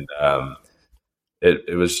 Dang. And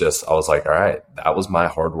it was just, I was like, all right, that was my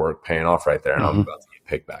hard work paying off right there. And I'm about to get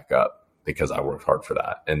picked back up because I worked hard for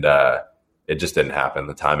that. And it just didn't happen.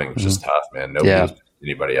 The timing was just tough, man. Nobody was picking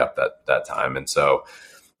anybody up that time. And so,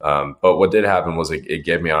 but what did happen was it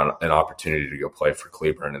gave me an opportunity to go play for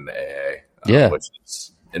Cleburne in the AA, which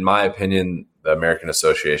is, in my opinion, the American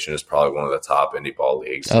Association is probably one of the top indie ball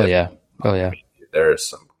leagues. Oh, yeah. I mean, there's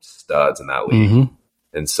some studs in that league.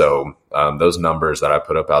 And so those numbers that I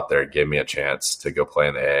put up out there gave me a chance to go play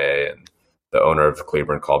in the AA. And the owner of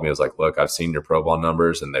Cleburne called me and was like, look, I've seen your pro ball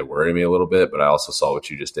numbers and they worry me a little bit, but I also saw what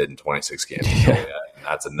you just did in 26 games. And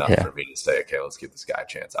that's enough for me to say, okay, let's give this guy a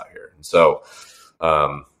chance out here. And so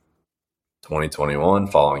 2021,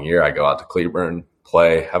 following year, I go out to Cleburne,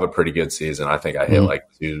 play, have a pretty good season. I think I hit like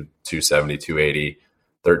 270, 280,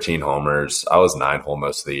 13 homers. I was 9-hole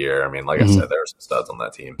most of the year. I mean, like I said, there were some studs on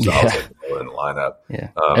that team. So I was able to in the lineup. Yeah.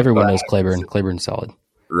 Everyone knows Cleburne. Cleburne's solid.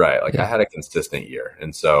 Right. Like I had a consistent year.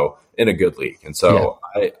 And so in a good league. And so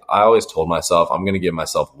I always told myself, I'm going to give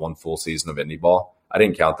myself one full season of indie ball. I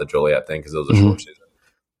didn't count the Joliet thing because it was a short season.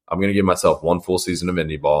 I'm going to give myself one full season of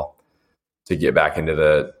indie ball to get back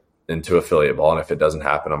into affiliate ball. And if it doesn't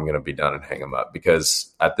happen, I'm going to be done and hang them up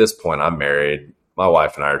because at this point I'm married. My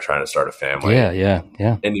wife and I are trying to start a family. Yeah.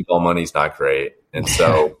 Indie ball money's not great. And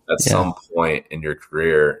so at some point in your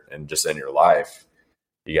career and just in your life,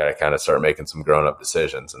 you got to kind of start making some grown up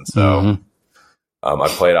decisions. And so I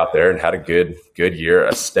played out there and had a good year,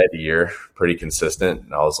 a steady year, pretty consistent.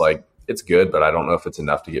 And I was like, it's good, but I don't know if it's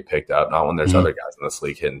enough to get picked up. Not when there's other guys in this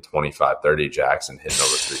league hitting 25, 30 jacks and hitting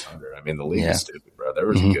over 300. I mean, the league is stupid, bro. There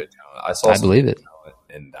was a good talent. I saw some believe good talent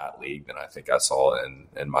in that league than I think I saw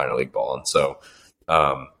in minor league ball. And so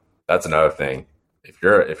that's another thing. If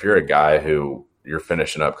you're a guy who you're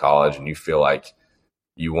finishing up college and you feel like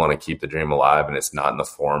you want to keep the dream alive and it's not in the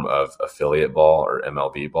form of affiliate ball or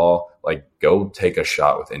MLB ball, like go take a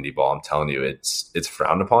shot with indie ball. I'm telling you, it's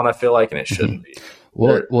frowned upon, I feel like, and it shouldn't be.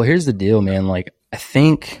 Well, here's the deal, man. Like, I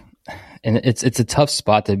think, and it's a tough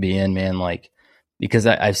spot to be in, man. Like, because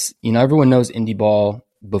I've everyone knows indie ball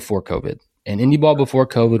before COVID, and indie ball before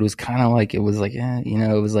COVID was kind of like, it was like,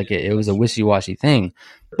 it was a wishy-washy thing.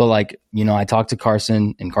 But like, I talked to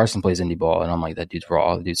Carson, and Carson plays indie ball, and I'm like, that dude's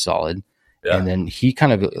raw, that dude's solid. Yeah. And then he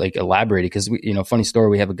kind of like elaborated, because funny story,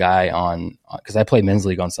 we have a guy on, because I play men's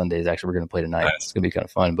league on Sundays. Actually, we're going to play tonight. Nice. It's going to be kind of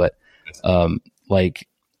fun. But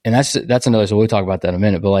and that's another. So we'll talk about that in a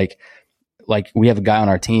minute. But like we have a guy on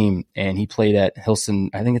our team, and he played at Hilson.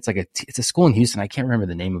 I think it's a school in Houston. I can't remember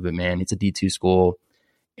the name of it, man. It's a D2 school,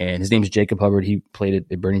 and his name is Jacob Hubbard. He played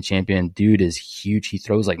at Burning Champion. Dude is huge. He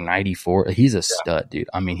throws like 94. He's a stud, dude.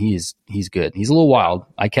 I mean, he's good. He's a little wild.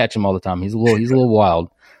 I catch him all the time. He's a little wild.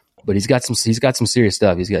 But he's got some serious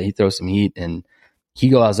stuff. He throws some heat, and he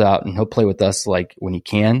goes out and he'll play with us like when he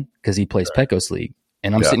can, because he plays Pecos League.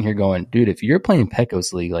 And I'm sitting here going, dude, if you're playing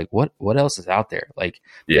Pecos League, like what else is out there? Like,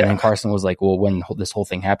 and then Carson was like, well, when this whole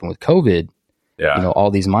thing happened with COVID,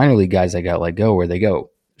 all these minor league guys that got let go, where they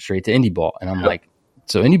go straight to indie ball, and I'm like,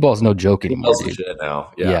 so indie ball is no joke anymore, dude. Legit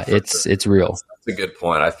now. It's real. That's a good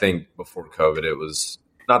point. I think before COVID, it was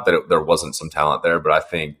not that there wasn't some talent there, but I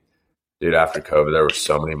think, dude, after COVID, there were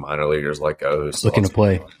so many minor leaguers like who's looking to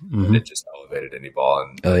play. And it just elevated indie ball.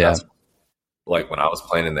 And like when I was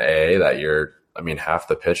playing in the AA that year, I mean, half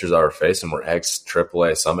the pitchers I were facing were ex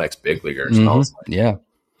AAA, some ex big leaguers. And I was like,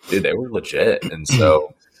 dude, they were legit. And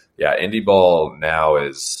so, indie ball now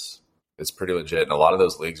is pretty legit. And a lot of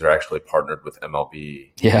those leagues are actually partnered with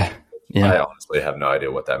MLB. Yeah. I honestly have no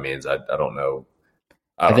idea what that means. I don't know.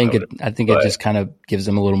 I think it just kind of gives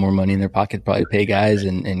them a little more money in their pocket, probably pay guys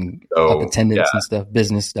and attendance and stuff,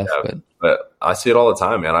 business stuff. Yeah, but I see it all the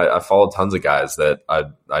time, man. I follow tons of guys that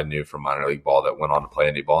I knew from minor league ball that went on to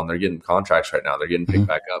play indie ball, and they're getting contracts right now. They're getting picked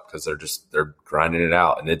back up because they're grinding it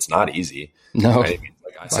out, and it's not easy. No, like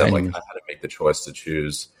I said, I had to make the choice to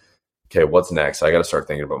choose. Okay, what's next? I got to start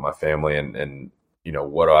thinking about my family and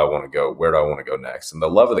what do I want to go? Where do I want to go next? And the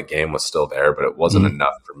love of the game was still there, but it wasn't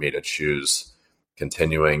enough for me to choose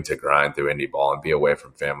continuing to grind through indie ball and be away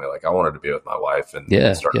from family. Like I wanted to be with my wife and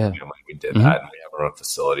start a family. We did that, and we have our own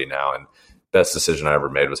facility now. And best decision I ever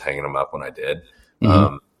made was hanging them up when I did.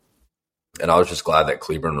 And I was just glad that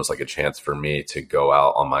Cleburne was like a chance for me to go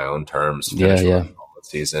out on my own terms, finish the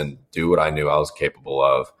season, do what I knew I was capable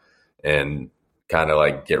of, and kind of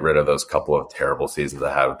like get rid of those couple of terrible seasons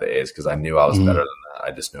I had with the A's, because I knew I was better than that.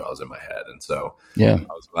 I just knew I was in my head. And so I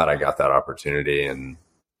was glad I got that opportunity. And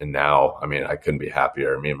now, I mean, I couldn't be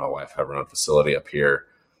happier. Me and my wife have our own facility up here,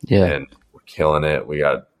 and we're killing it. We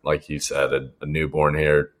got, like you said, a newborn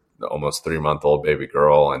here, almost 3-month-old baby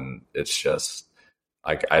girl, and it's just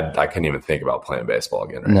I couldn't even think about playing baseball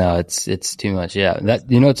again. Right now. It's too much. Yeah, that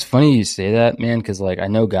it's funny you say that, man, because like I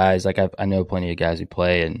know guys, like I know plenty of guys who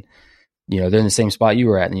play, and they're in the same spot you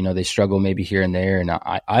were at, and they struggle maybe here and there, and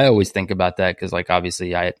I always think about that because like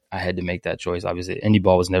obviously I had to make that choice. Obviously, indie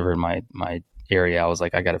ball was never in my area. I was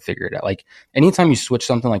like, I got to figure it out. Like anytime you switch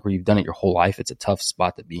something like where you've done it your whole life, it's a tough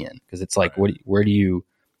spot to be in, because it's like,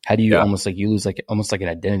 how do you almost like, you lose like almost like an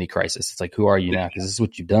identity crisis. It's like, who are you now? Because this is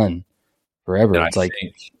what you've done forever. And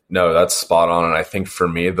no, that's spot on. And I think for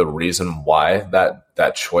me, the reason why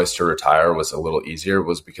that choice to retire was a little easier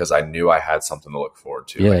was because I knew I had something to look forward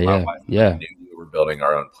to. My wife, I knew we were building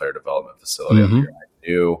our own player development facility up here. I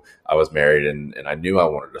knew I was married, and I knew I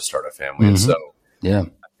wanted to start a family. And so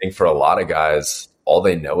I think for a lot of guys, all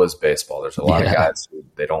they know is baseball. There's a lot of guys who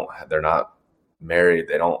they're not married.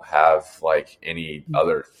 They don't have like any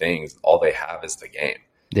other things. All they have is the game.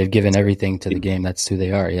 They've given everything to the game. That's who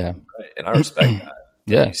they are. Yeah. Right. And I respect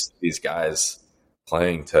that. You see these guys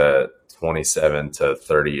playing to 27 to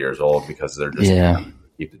 30 years old because they're just trying to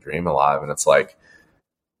keep the dream alive. And it's like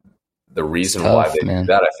the reason why they do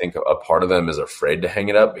that, I think a part of them is afraid to hang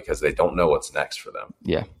it up because they don't know what's next for them.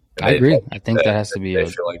 Yeah. I agree. I think that has to be they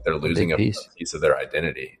feel like they're losing a piece of their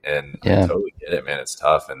identity. And I totally get it, man. It's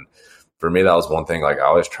tough. And for me, that was one thing. Like I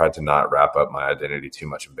always tried to not wrap up my identity too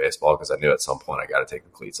much in baseball because I knew at some point I got to take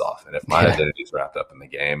the cleats off. And if my identity is wrapped up in the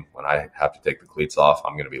game, when I have to take the cleats off,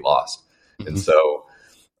 I'm going to be lost. And so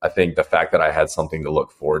I think the fact that I had something to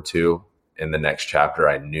look forward to in the next chapter,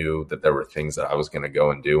 I knew that there were things that I was going to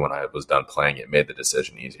go and do when I was done playing. It made the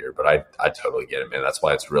decision easier, but I totally get it, man. That's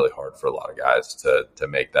why it's really hard for a lot of guys to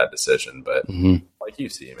make that decision. But like you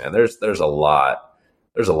see, man, there's a lot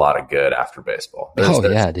of good after baseball.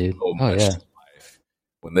 Yeah, dude. So much to life.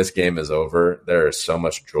 When this game is over, there is so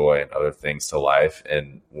much joy and other things to life,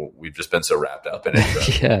 and we've just been so wrapped up in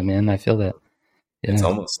it. Yeah, man, I feel that. Yeah. It's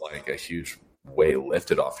almost like a huge weight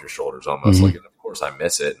lifted off your shoulders almost. Like, and of course I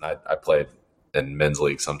miss it. And I played in men's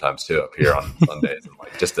league sometimes too, up here on Sundays, and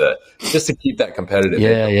like just to keep that competitive.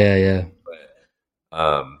 Yeah.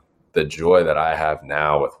 But the joy that I have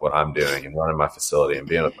now with what I'm doing and running my facility and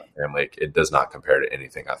being with my family, it does not compare to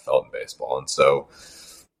anything I felt in baseball. And so,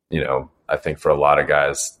 I think for a lot of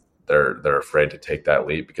guys, they're afraid to take that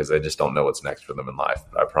leap because they just don't know what's next for them in life.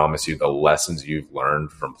 But I promise you, the lessons you've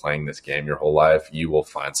learned from playing this game your whole life, you will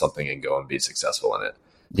find something and go and be successful in it.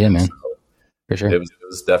 Yeah, man. So for sure. It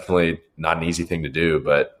was definitely not an easy thing to do,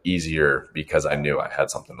 but easier because I knew I had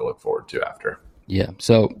something to look forward to after. Yeah.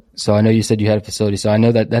 So I know you said you had a facility. So I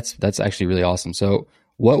know that's actually really awesome. So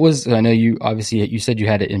I know you said you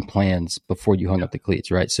had it in plans before you hung up the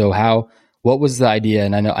cleats, right? So what was the idea?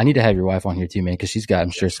 And I know I need to have your wife on here too, man, because she's got, I'm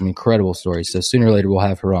sure, some incredible stories. So sooner or later we'll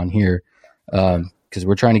have her on here because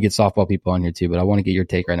we're trying to get softball people on here too. But I want to get your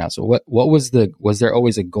take right now. So what was there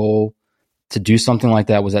always a goal to do something like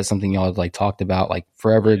that? Was that something y'all had like talked about like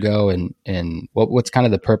forever ago? And what's kind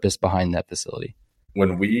of the purpose behind that facility?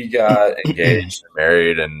 When we got engaged and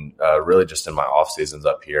married, and really just in my off seasons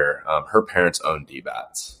up here, her parents own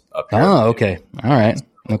D-bats up here. Oh, okay. All right.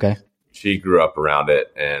 Okay. She grew up around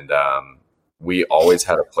it, and we always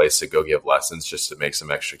had a place to go give lessons just to make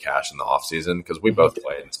some extra cash in the off season because we both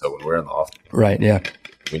played. And so when we're in the off, right, yeah,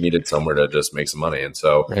 we needed somewhere to just make some money, and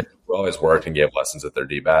so we always worked and gave lessons at their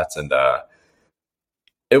D-bats, and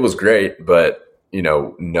it was great. But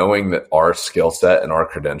knowing that our skill set and our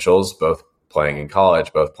credentials, both playing in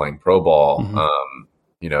college, both playing pro ball,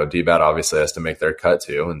 D-bat obviously has to make their cut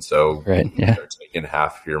too, and so they're taking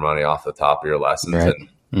half of your money off the top of your lessons,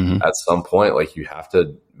 and at some point, like, you have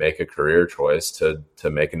to make a career choice to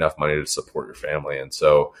make enough money to support your family. And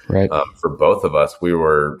so for both of us,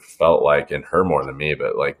 felt like, and her more than me,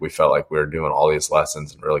 but like we felt like we were doing all these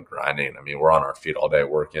lessons and really grinding. I mean, we're on our feet all day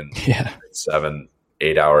working 7-8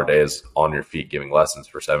 hour days on your feet, giving lessons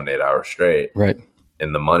for 7-8 hours straight. Right.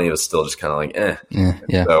 And the money was still just kind of like,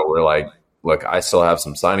 So we're like, look, I still have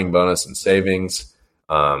some signing bonus and savings.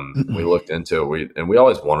 We looked into it. We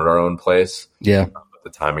always wanted our own place. Yeah. But the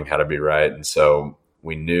timing had to be right. And so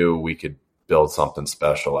we knew we could build something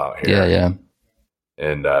special out here. Yeah.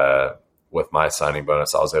 And with my signing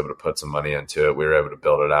bonus, I was able to put some money into it. We were able to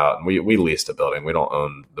build it out. And we leased a building. We don't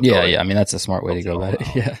own the building. Yeah. I mean, that's a smart way to go about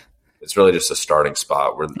it. Yeah. It's really just a starting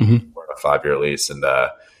spot. We're on a 5-year lease. And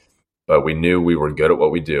but we knew we were good at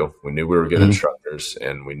what we do. We knew we were good instructors,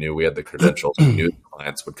 and we knew we had the credentials. We knew the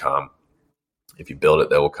clients would come. If you build it,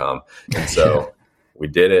 they will come. And so we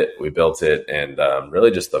did it. We built it. And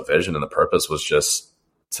really just the vision and the purpose was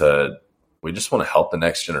we just want to help the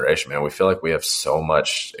next generation, man. We feel like we have so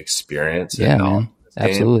much experience. Yeah, man.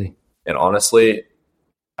 Absolutely. And honestly,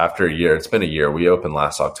 after a year, it's been a year. We opened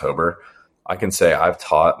last October. I can say I've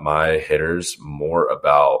taught my hitters more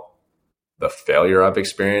about the failure I've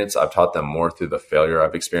experienced. I've taught them more through the failure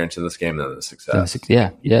I've experienced in this game than the success. Yeah,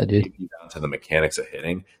 dude. Down to the mechanics of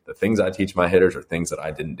hitting. The things I teach my hitters are things that I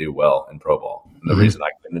didn't do well in pro ball. And the reason I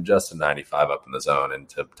couldn't adjust to 95 up in the zone and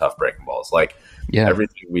to tough breaking balls. Like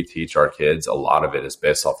everything we teach our kids, a lot of it is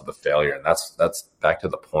based off of the failure. And that's back to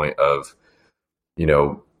the point of,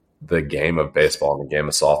 the game of baseball and the game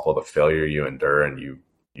of softball, the failure you endure, and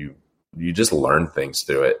you just learn things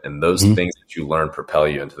through it. And those things that you learn propel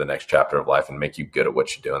you into the next chapter of life and make you good at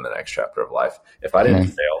what you do in the next chapter of life. If I didn't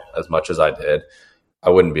fail as much as I did, I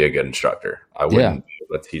wouldn't be a good instructor. I wouldn't be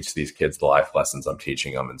able to teach these kids the life lessons I'm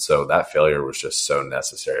teaching them. And so that failure was just so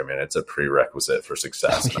necessary. I mean, it's a prerequisite for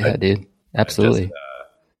success. Dude. Absolutely.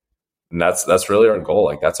 And that's really our goal.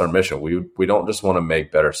 Like, that's our mission. We don't just want to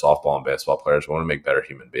make better softball and baseball players. We want to make better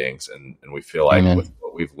human beings. And we feel like with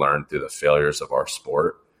what we've learned through the failures of our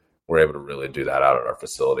sport, we're able to really do that out at our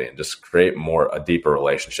facility and just create a deeper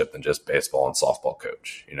relationship than just baseball and softball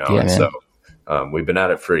coach, So we've been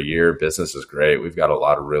at it for a year. Business is great. We've got a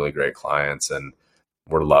lot of really great clients, and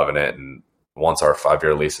we're loving it. And once our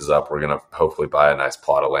 5-year lease is up, we're going to hopefully buy a nice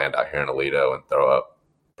plot of land out here in Aledo and throw up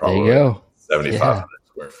probably 7,500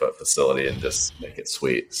 square foot facility and just make it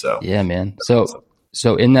sweet. So yeah, man.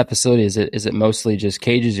 So in that facility, is it mostly just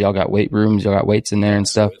cages? Y'all got weight rooms? Y'all got weights in there and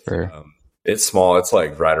stuff? It's small. It's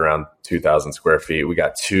like right around 2,000 square feet. We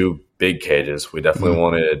got 2 big cages. We definitely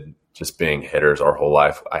wanted, just being hitters our whole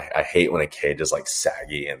life. I hate when a cage is like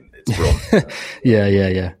saggy and it's real.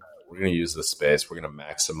 Yeah. We're going to use the space. We're going to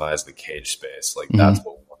maximize the cage space. Like that's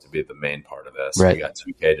what we want to be the main part of this. Right. We got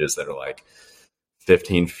 2 cages that are like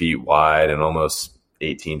 15 feet wide and almost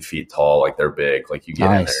 18 feet tall. Like they're big. Like you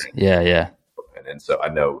get in there. Yeah. And so I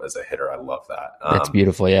know as a hitter, I love that. That's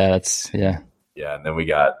beautiful. Yeah. Yeah. And then we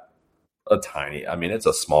got a tiny, I mean, it's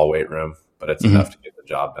a small weight room, but it's enough to get the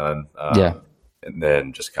job done. And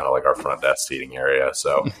then just kind of like our front desk seating area.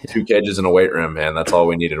 So 2 cages in a weight room, man, that's all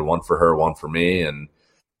we needed. One for her, one for me. And,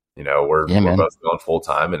 we're both going full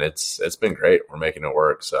time, and it's been great. We're making it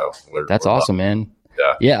work. So that's awesome, man.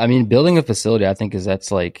 Yeah. I mean, building a facility, I think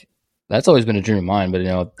that's always been a dream of mine,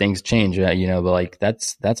 but things change, but like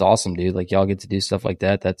that's awesome, dude. Like y'all get to do stuff like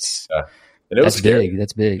that. That's big.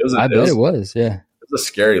 That's big. I bet it was. Yeah. It was a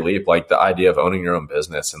scary leap. Like the idea of owning your own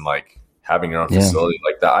business and like having your own facility,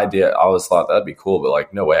 like the idea, I always thought that'd be cool, but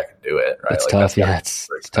like no way I could do it. Right. It's like, tough. Yeah. It's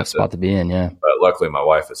a tough spot to be in. Yeah. But luckily my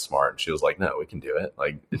wife is smart and she was like, no, we can do it.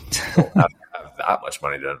 Like you don't have to have that much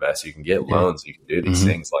money to invest. You can get loans. You can do these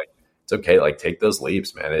things. Like it's okay. Like take those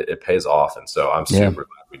leaps, man. It pays off. And so I'm super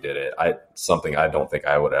glad we did it. Something I don't think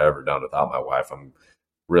I would have ever done without my wife. I'm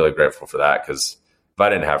really grateful for that. Cause if I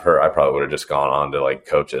didn't have her, I probably would have just gone on to like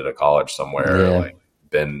coach at a college somewhere or like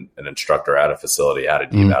been an instructor at a facility at a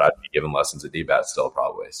DBAT. I'd be giving lessons at DBAT still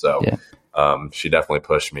probably. So she definitely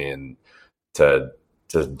pushed me and to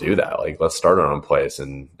do that. Like let's start our own place.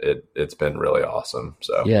 And it's been really awesome.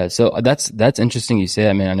 So so that's interesting you say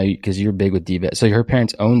that, man. I know because you're big with DBAT. So her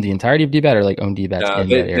parents own the entirety of DBAT or like own DBAT in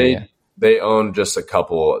that area? They own just a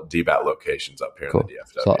couple DBAT locations up here in the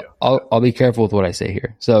DFW. So I'll be careful with what I say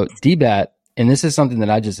here. So DBAT, and this is something that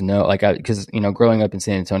I just know, like because growing up in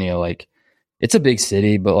San Antonio, like it's a big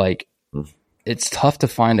city, but like it's tough to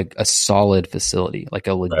find a solid facility, like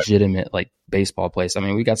a legitimate like baseball place. I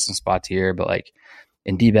mean, we got some spots here, but like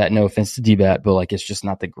in DBAT, no offense to DBAT, but like it's just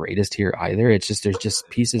not the greatest here either. It's just there's just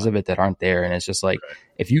pieces of it that aren't there, and it's just like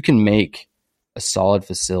if you can make a solid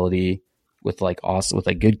facility with like awesome with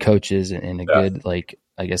like good coaches and a good like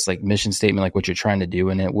I guess like mission statement, like what you're trying to do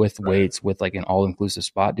in it with weights, with like an all inclusive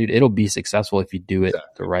spot, dude, it'll be successful if you do it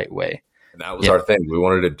the right way. And that was our thing. We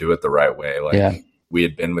wanted to do it the right way. Like we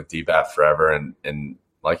had been with DBAT forever. And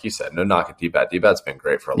like you said, no knock at DBAT. DBAT's been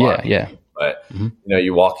great for a lot of people. But,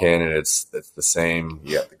 you walk in and it's the same.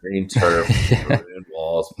 You have the green turf, green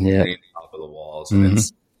walls, green top of the walls. And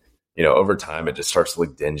it's, over time, it just starts to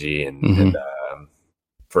look dingy. And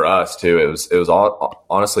for us, too, it was all,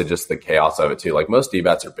 honestly just the chaos of it, too. Like most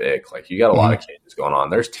DBATs are big. Like you got a lot of cages going on.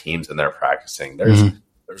 There's teams in there practicing.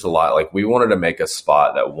 There's a lot. Like we wanted to make a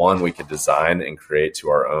spot that one we could design and create to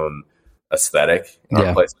our own aesthetic. And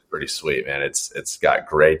our place is pretty sweet, man. It's got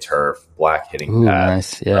gray turf, black hitting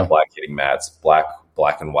pads, black hitting mats, black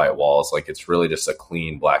and white walls. Like it's really just a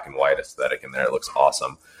clean black and white aesthetic in there. It looks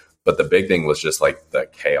awesome. But the big thing was just like the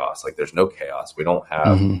chaos. Like there's no chaos. We don't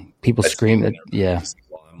have people screaming.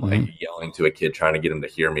 I'm like yelling to a kid trying to get him to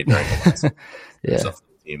hear me during the lesson. There's a full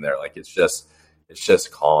team there. Like it's just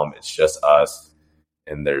calm. It's just us.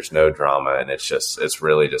 And there's no drama, and it's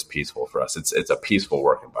really just peaceful for us. It's a peaceful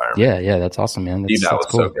work environment. Yeah, that's awesome, man. That's was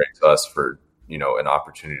cool. So great to us for an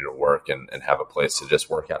opportunity to work and have a place to just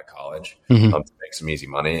work out of college, to make some easy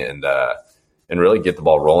money and really get the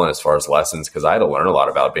ball rolling as far as lessons. Because I had to learn a lot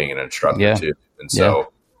about being an instructor too, and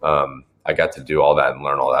so I got to do all that and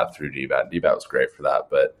learn all that through DBAT. DBAT was great for that,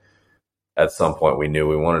 but at some point we knew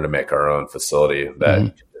we wanted to make our own facility that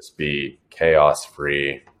could just be chaos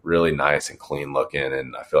free, really nice and clean looking.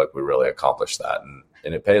 And I feel like we really accomplished that.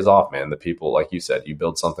 And it pays off, man. The people, like you said, you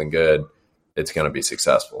build something good, it's going to be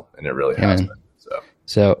successful. And it really has been.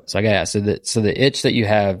 So I got to ask, so the itch that you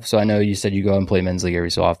have, so I know you said you go and play men's league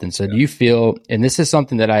every so often. So do you feel, and this is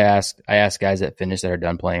something that I ask guys that finish that are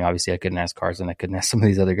done playing. Obviously I couldn't ask Carson, I couldn't ask some of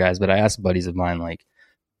these other guys, but I asked buddies of mine, like,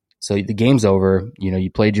 so the game's over,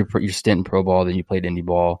 you played your stint in pro ball, then you played indie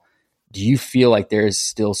ball. Do you feel like there is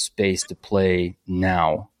still space to play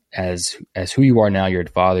now as who you are now? You're a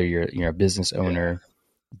father, you're a business owner.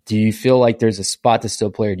 Do you feel like there's a spot to still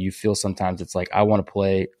play, or do you feel sometimes it's like, I want to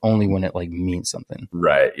play only when it like means something?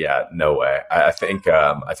 Right. Yeah, no way. I think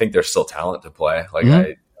there's still talent to play. Like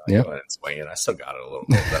I go in and swing, and I still got it a little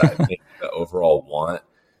bit, but I think the overall want,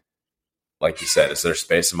 like you said, is there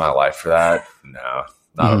space in my life for that? No,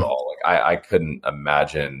 not at all. Like I couldn't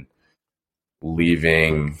imagine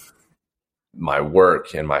leaving my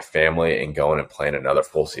work and my family and going and playing another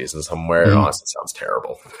full season somewhere. It honestly sounds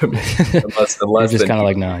terrible. unless just kind of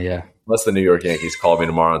like, no, unless the New York Yankees called me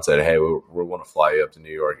tomorrow and said, hey, we want to fly you up to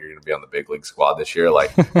New York. You're going to be on the big league squad this year.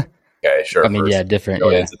 Like, okay, sure. I mean, different.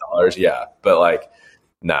 Millions of dollars. Yeah. But like,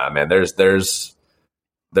 Nah, man, there's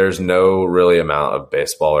no really amount of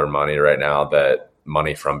baseball or money right now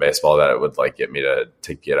from baseball that it would like get me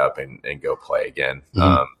to get up and go play again.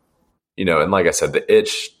 And like I said, the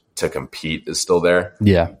itch to compete is still there.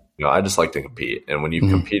 Yeah. I just like to compete. And when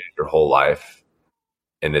you've competed your whole life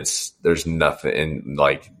and there's nothing, and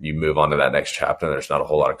like you move on to that next chapter and there's not a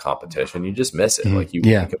whole lot of competition, you just miss it. Like you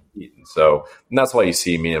want to compete. And that's why you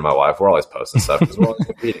see me and my wife, we're always posting stuff because we're always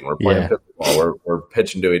competing. We're playing pickleball. We're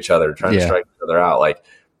pitching to each other, trying to strike each other out. Like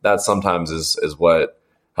that sometimes is what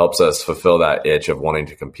helps us fulfill that itch of wanting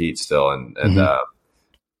to compete still.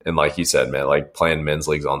 And like you said, man, like playing men's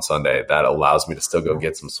leagues on Sunday, that allows me to still go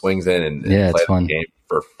get some swings in and play the game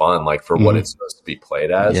for fun, like for what it's supposed to be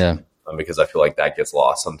played as. Yeah. Because I feel like that gets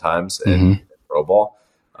lost sometimes in pro ball.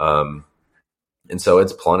 And so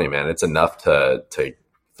it's plenty, man. It's enough to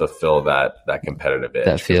fulfill that competitive itch.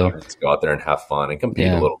 That feel. Just go out there and have fun and compete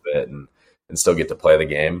a little bit and still get to play the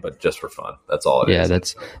game, but just for fun. That's all it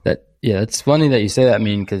is. It's funny that you say that,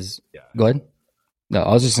 because go ahead. No,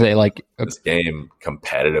 I was just saying, like, this game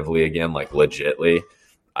competitively again, like legitly,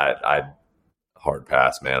 I hard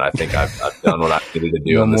pass, man. I think I've done what I needed to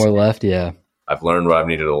do. No more left, I've learned what I've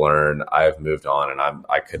needed to learn. I've moved on, and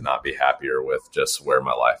I could not be happier with just where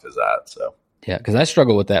my life is at. So yeah, because I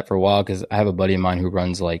struggled with that for a while. Because I have a buddy of mine who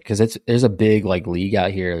runs there's a big like league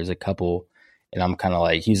out here. There's a couple. And I'm kind of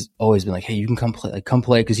like, he's always been like, hey, you can come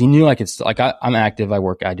play. Cause he knew like, it's like, I'm active. I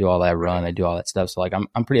work, I do all that, I run, I do all that stuff. So like,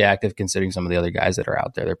 I'm pretty active considering some of the other guys that are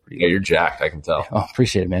out there. They're pretty, you're jacked. I can tell. Oh,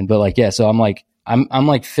 appreciate it, man. But like, so I'm like, I'm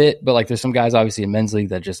like fit, but like, there's some guys obviously in men's league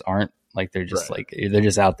that just aren't like, they're just like, they're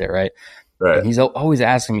just out there. Right. And he's always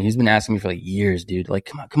asking me, he's been asking me for like years, dude, like,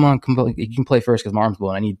 come on, you can play first. Cause my arm's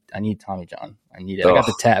blowing. I need Tommy John. I need it. I got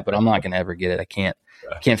the tap, but I'm not going to ever get it. I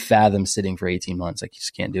can't fathom sitting for 18 months. Like, you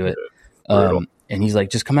just can't do it. And he's like,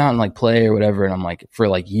 just come out and like play or whatever. And I'm like, for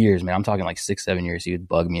like years, man, I'm talking like 6-7 years. He would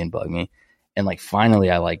bug me. And like, finally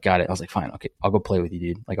I like got it. I was like, fine, okay, I'll go play with you,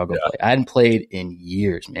 dude. Like, I'll go play. I hadn't played in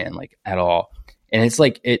years, man, like at all. And it's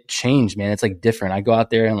like, it changed, man. It's like different. I go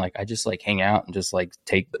out there and like, I just like hang out and just like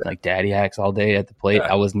take like daddy hacks all day at the plate.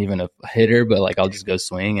 I wasn't even a hitter, but like, I'll just go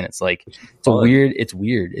swing. And it's like, it's weird.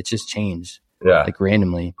 It's just changed. Like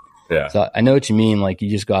randomly. Yeah. So I know what you mean. Like, you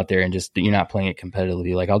just go out there and you're not playing it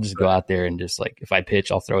competitively. Like, I'll just go out there and just like, if I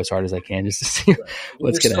pitch, I'll throw as hard as I can just to see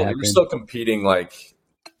what's going to happen. You're still competing. Like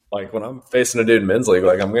when I'm facing a dude in men's league,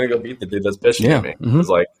 like I'm going to go beat the dude that's pitching at me. It's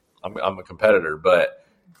like, I'm a competitor, but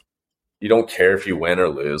you don't care if you win or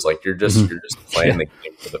lose. Like you're just playing the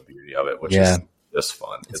game for the beauty of it, which is just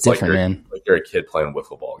fun. It's different, like man. Like you're a kid playing a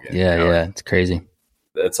wiffle ball game. Yeah. It's crazy.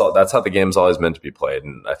 That's how the game's always meant to be played.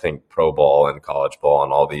 And I think pro ball and college ball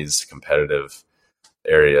and all these competitive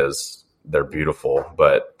areas, they're beautiful,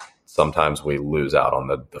 but sometimes we lose out on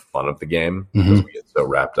the fun of the game because we get so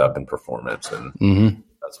wrapped up in performance, and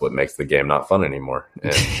that's what makes the game not fun anymore.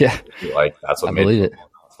 And like that's what made it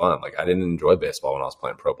not fun. Like I didn't enjoy baseball when I was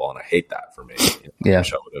playing pro ball, and I hate that for me. I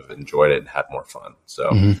wish I would have enjoyed it and had more fun.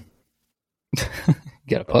 So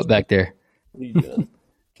got a putt back there.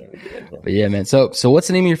 But yeah, man. So what's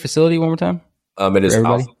the name of your facility one more time? It is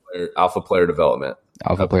Alpha Player Development.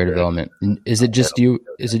 Alpha Player Development. Is it just you?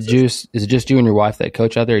 Is it just you and your wife that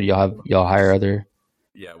coach out there? Or do y'all hire other?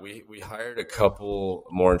 Yeah, we hired a couple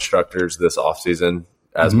more instructors this off season.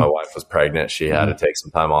 As my wife was pregnant, she had to take some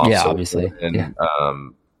time off. Yeah, obviously. And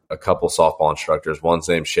a couple softball instructors. One's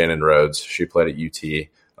named Shannon Rhodes. She played at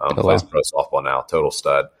UT. Plays pro softball now. Total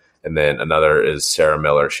stud. And then another is Sarah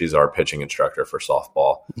Miller. She's our pitching instructor for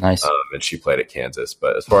softball. Nice. And she played at Kansas.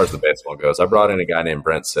 But as far as the baseball goes, I brought in a guy named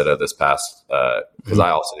Brent Sitta this past because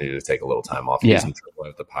I also needed to take a little time off. He's in AAA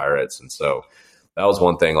with the Pirates. And so that was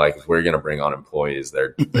one thing. Like, if we're going to bring on employees,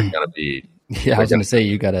 they're going to be. Yeah, I was going to say,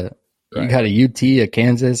 you got a UT, a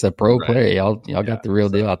Kansas, a pro player. Y'all got the real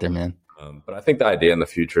deal out there, man. But I think the idea in the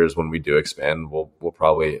future is when we do expand, we'll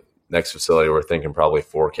probably, next facility, we're thinking probably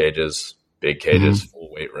 4 cages. Big cages, full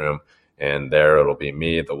weight room. And there it'll be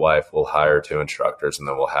me, the wife, we'll hire 2 instructors, and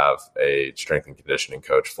then we'll have a strength and conditioning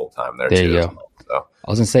coach full time there too. You go. Well. So, I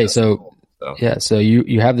was gonna say, so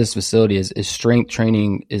you have this facility. Is strength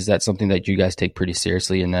training, is that something that you guys take pretty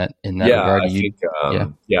seriously in that regard?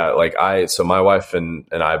 So my wife and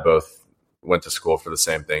I both went to school for the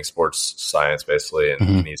same thing, sports science basically, and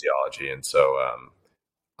kinesiology. And so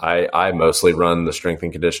I mostly run the strength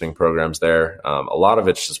and conditioning programs there. A lot of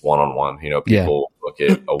it's just one-on-one. People look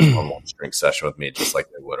at a one-on-one strength session with me just like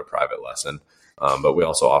they would a private lesson. But we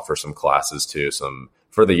also offer some classes too, some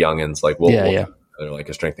for the youngins. Like they're like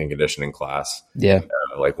a strength and conditioning class,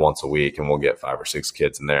 like once a week, and we'll get 5 or 6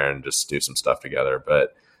 kids in there and just do some stuff together.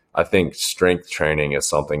 But I think strength training is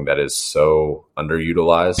something that is so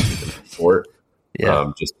underutilized in the sport.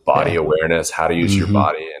 Just body awareness, how to use your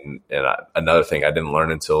body. And another thing I didn't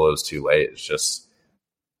learn until it was too late is just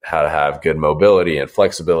how to have good mobility and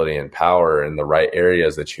flexibility and power in the right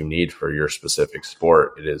areas that you need for your specific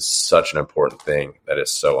sport. It is such an important thing that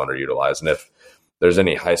is so underutilized. And if there's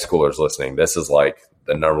any high schoolers listening, this is like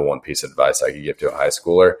the number one piece of advice I could give to a high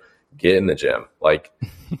schooler. Get in the gym. Like,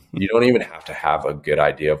 you don't even have to have a good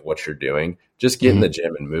idea of what you're doing. Just get in the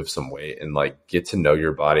gym and move some weight and like get to know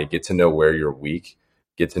your body, get to know where you're weak,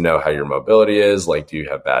 get to know how your mobility is. Like, do you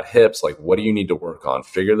have bad hips? Like, what do you need to work on?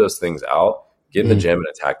 Figure those things out. Get in the gym and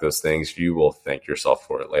attack those things. You will thank yourself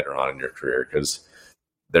for it later on in your career, because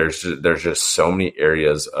there's just so many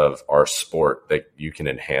areas of our sport that you can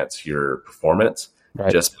enhance your performance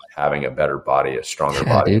just by having a better body, a stronger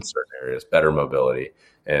body in certain areas, better mobility.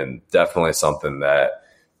 And definitely something that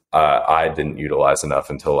I didn't utilize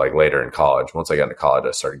enough until like later in college. Once I got into college,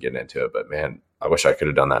 I started getting into it. But man, I wish I could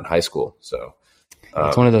have done that in high school. So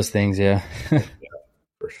it's one of those things, yeah,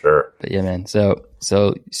 for sure. But yeah, man. So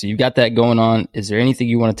you've got that going on. Is there anything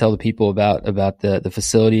you want to tell the people about the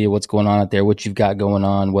facility, what's going on out there, what you've got going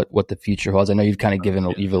on, what the future holds? I know you've kind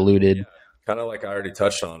of you've alluded. Yeah. Kind of like I already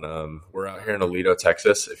touched on, we're out here in Aledo,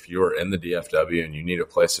 Texas. If you are in the DFW and you need a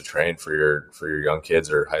place to train for your young kids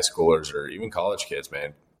or high schoolers or even college kids,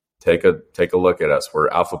 man, take a look at us. We're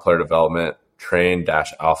Alpha Player Development,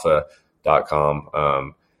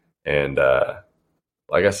 train-alpha.com.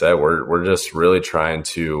 Like I said, we're just really trying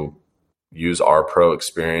to use our pro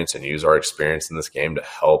experience and use our experience in this game to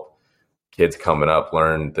help kids coming up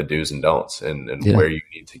learn the do's and don'ts and where you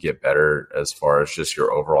need to get better as far as just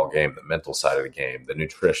your overall game, the mental side of the game, the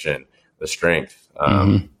nutrition, the strength,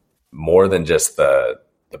 more than just the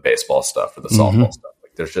baseball stuff or the softball stuff.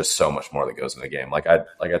 Like, there's just so much more that goes in the game. Like I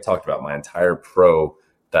talked about my entire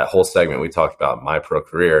that whole segment we talked about my pro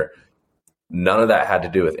career. None of that had to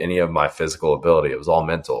do with any of my physical ability. It was all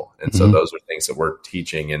mental. And so those are things that we're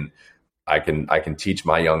teaching, and I can teach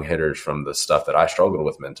my young hitters from the stuff that I struggled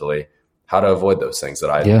with mentally, how to avoid those things that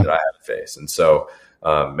I had to face. And so,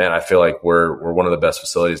 man, I feel like we're one of the best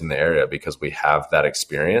facilities in the area because we have that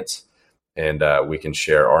experience, and we can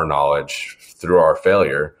share our knowledge through our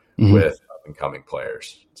failure with up and coming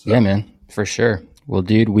players. So. Yeah, man, for sure. Well,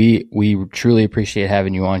 dude, we truly appreciate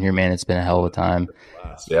having you on here, man. It's been a hell of a time.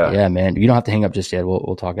 Yeah, man. You don't have to hang up just yet.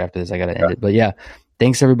 We'll talk after this. I got to end it. But yeah,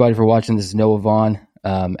 thanks everybody for watching. This is Noah Vaughan.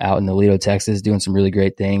 Out in Aledo, Texas, doing some really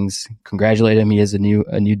great things. Congratulate him. He is a new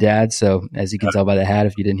dad. So as you can tell by the hat,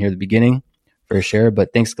 if you didn't hear the beginning, for sure.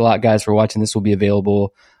 But thanks a lot, guys, for watching. This will be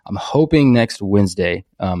available, I'm hoping, next Wednesday.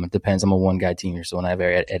 It depends. I'm a one-guy team here. So when I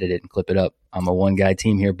edit it and clip it up, I'm a one-guy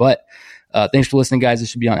team here. But thanks for listening, guys. This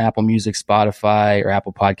should be on Apple Music, Spotify, or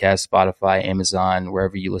Apple Podcasts, Spotify, Amazon,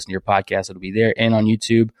 wherever you listen to your podcast. It'll be there, and on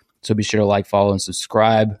YouTube. So be sure to like, follow, and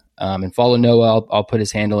subscribe. And follow Noah. I'll put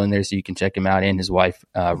his handle in there so you can check him out, and his wife,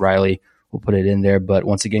 Riley. We'll put it in there. But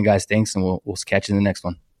once again, guys, thanks, and we'll catch you in the next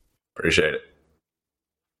one. Appreciate it.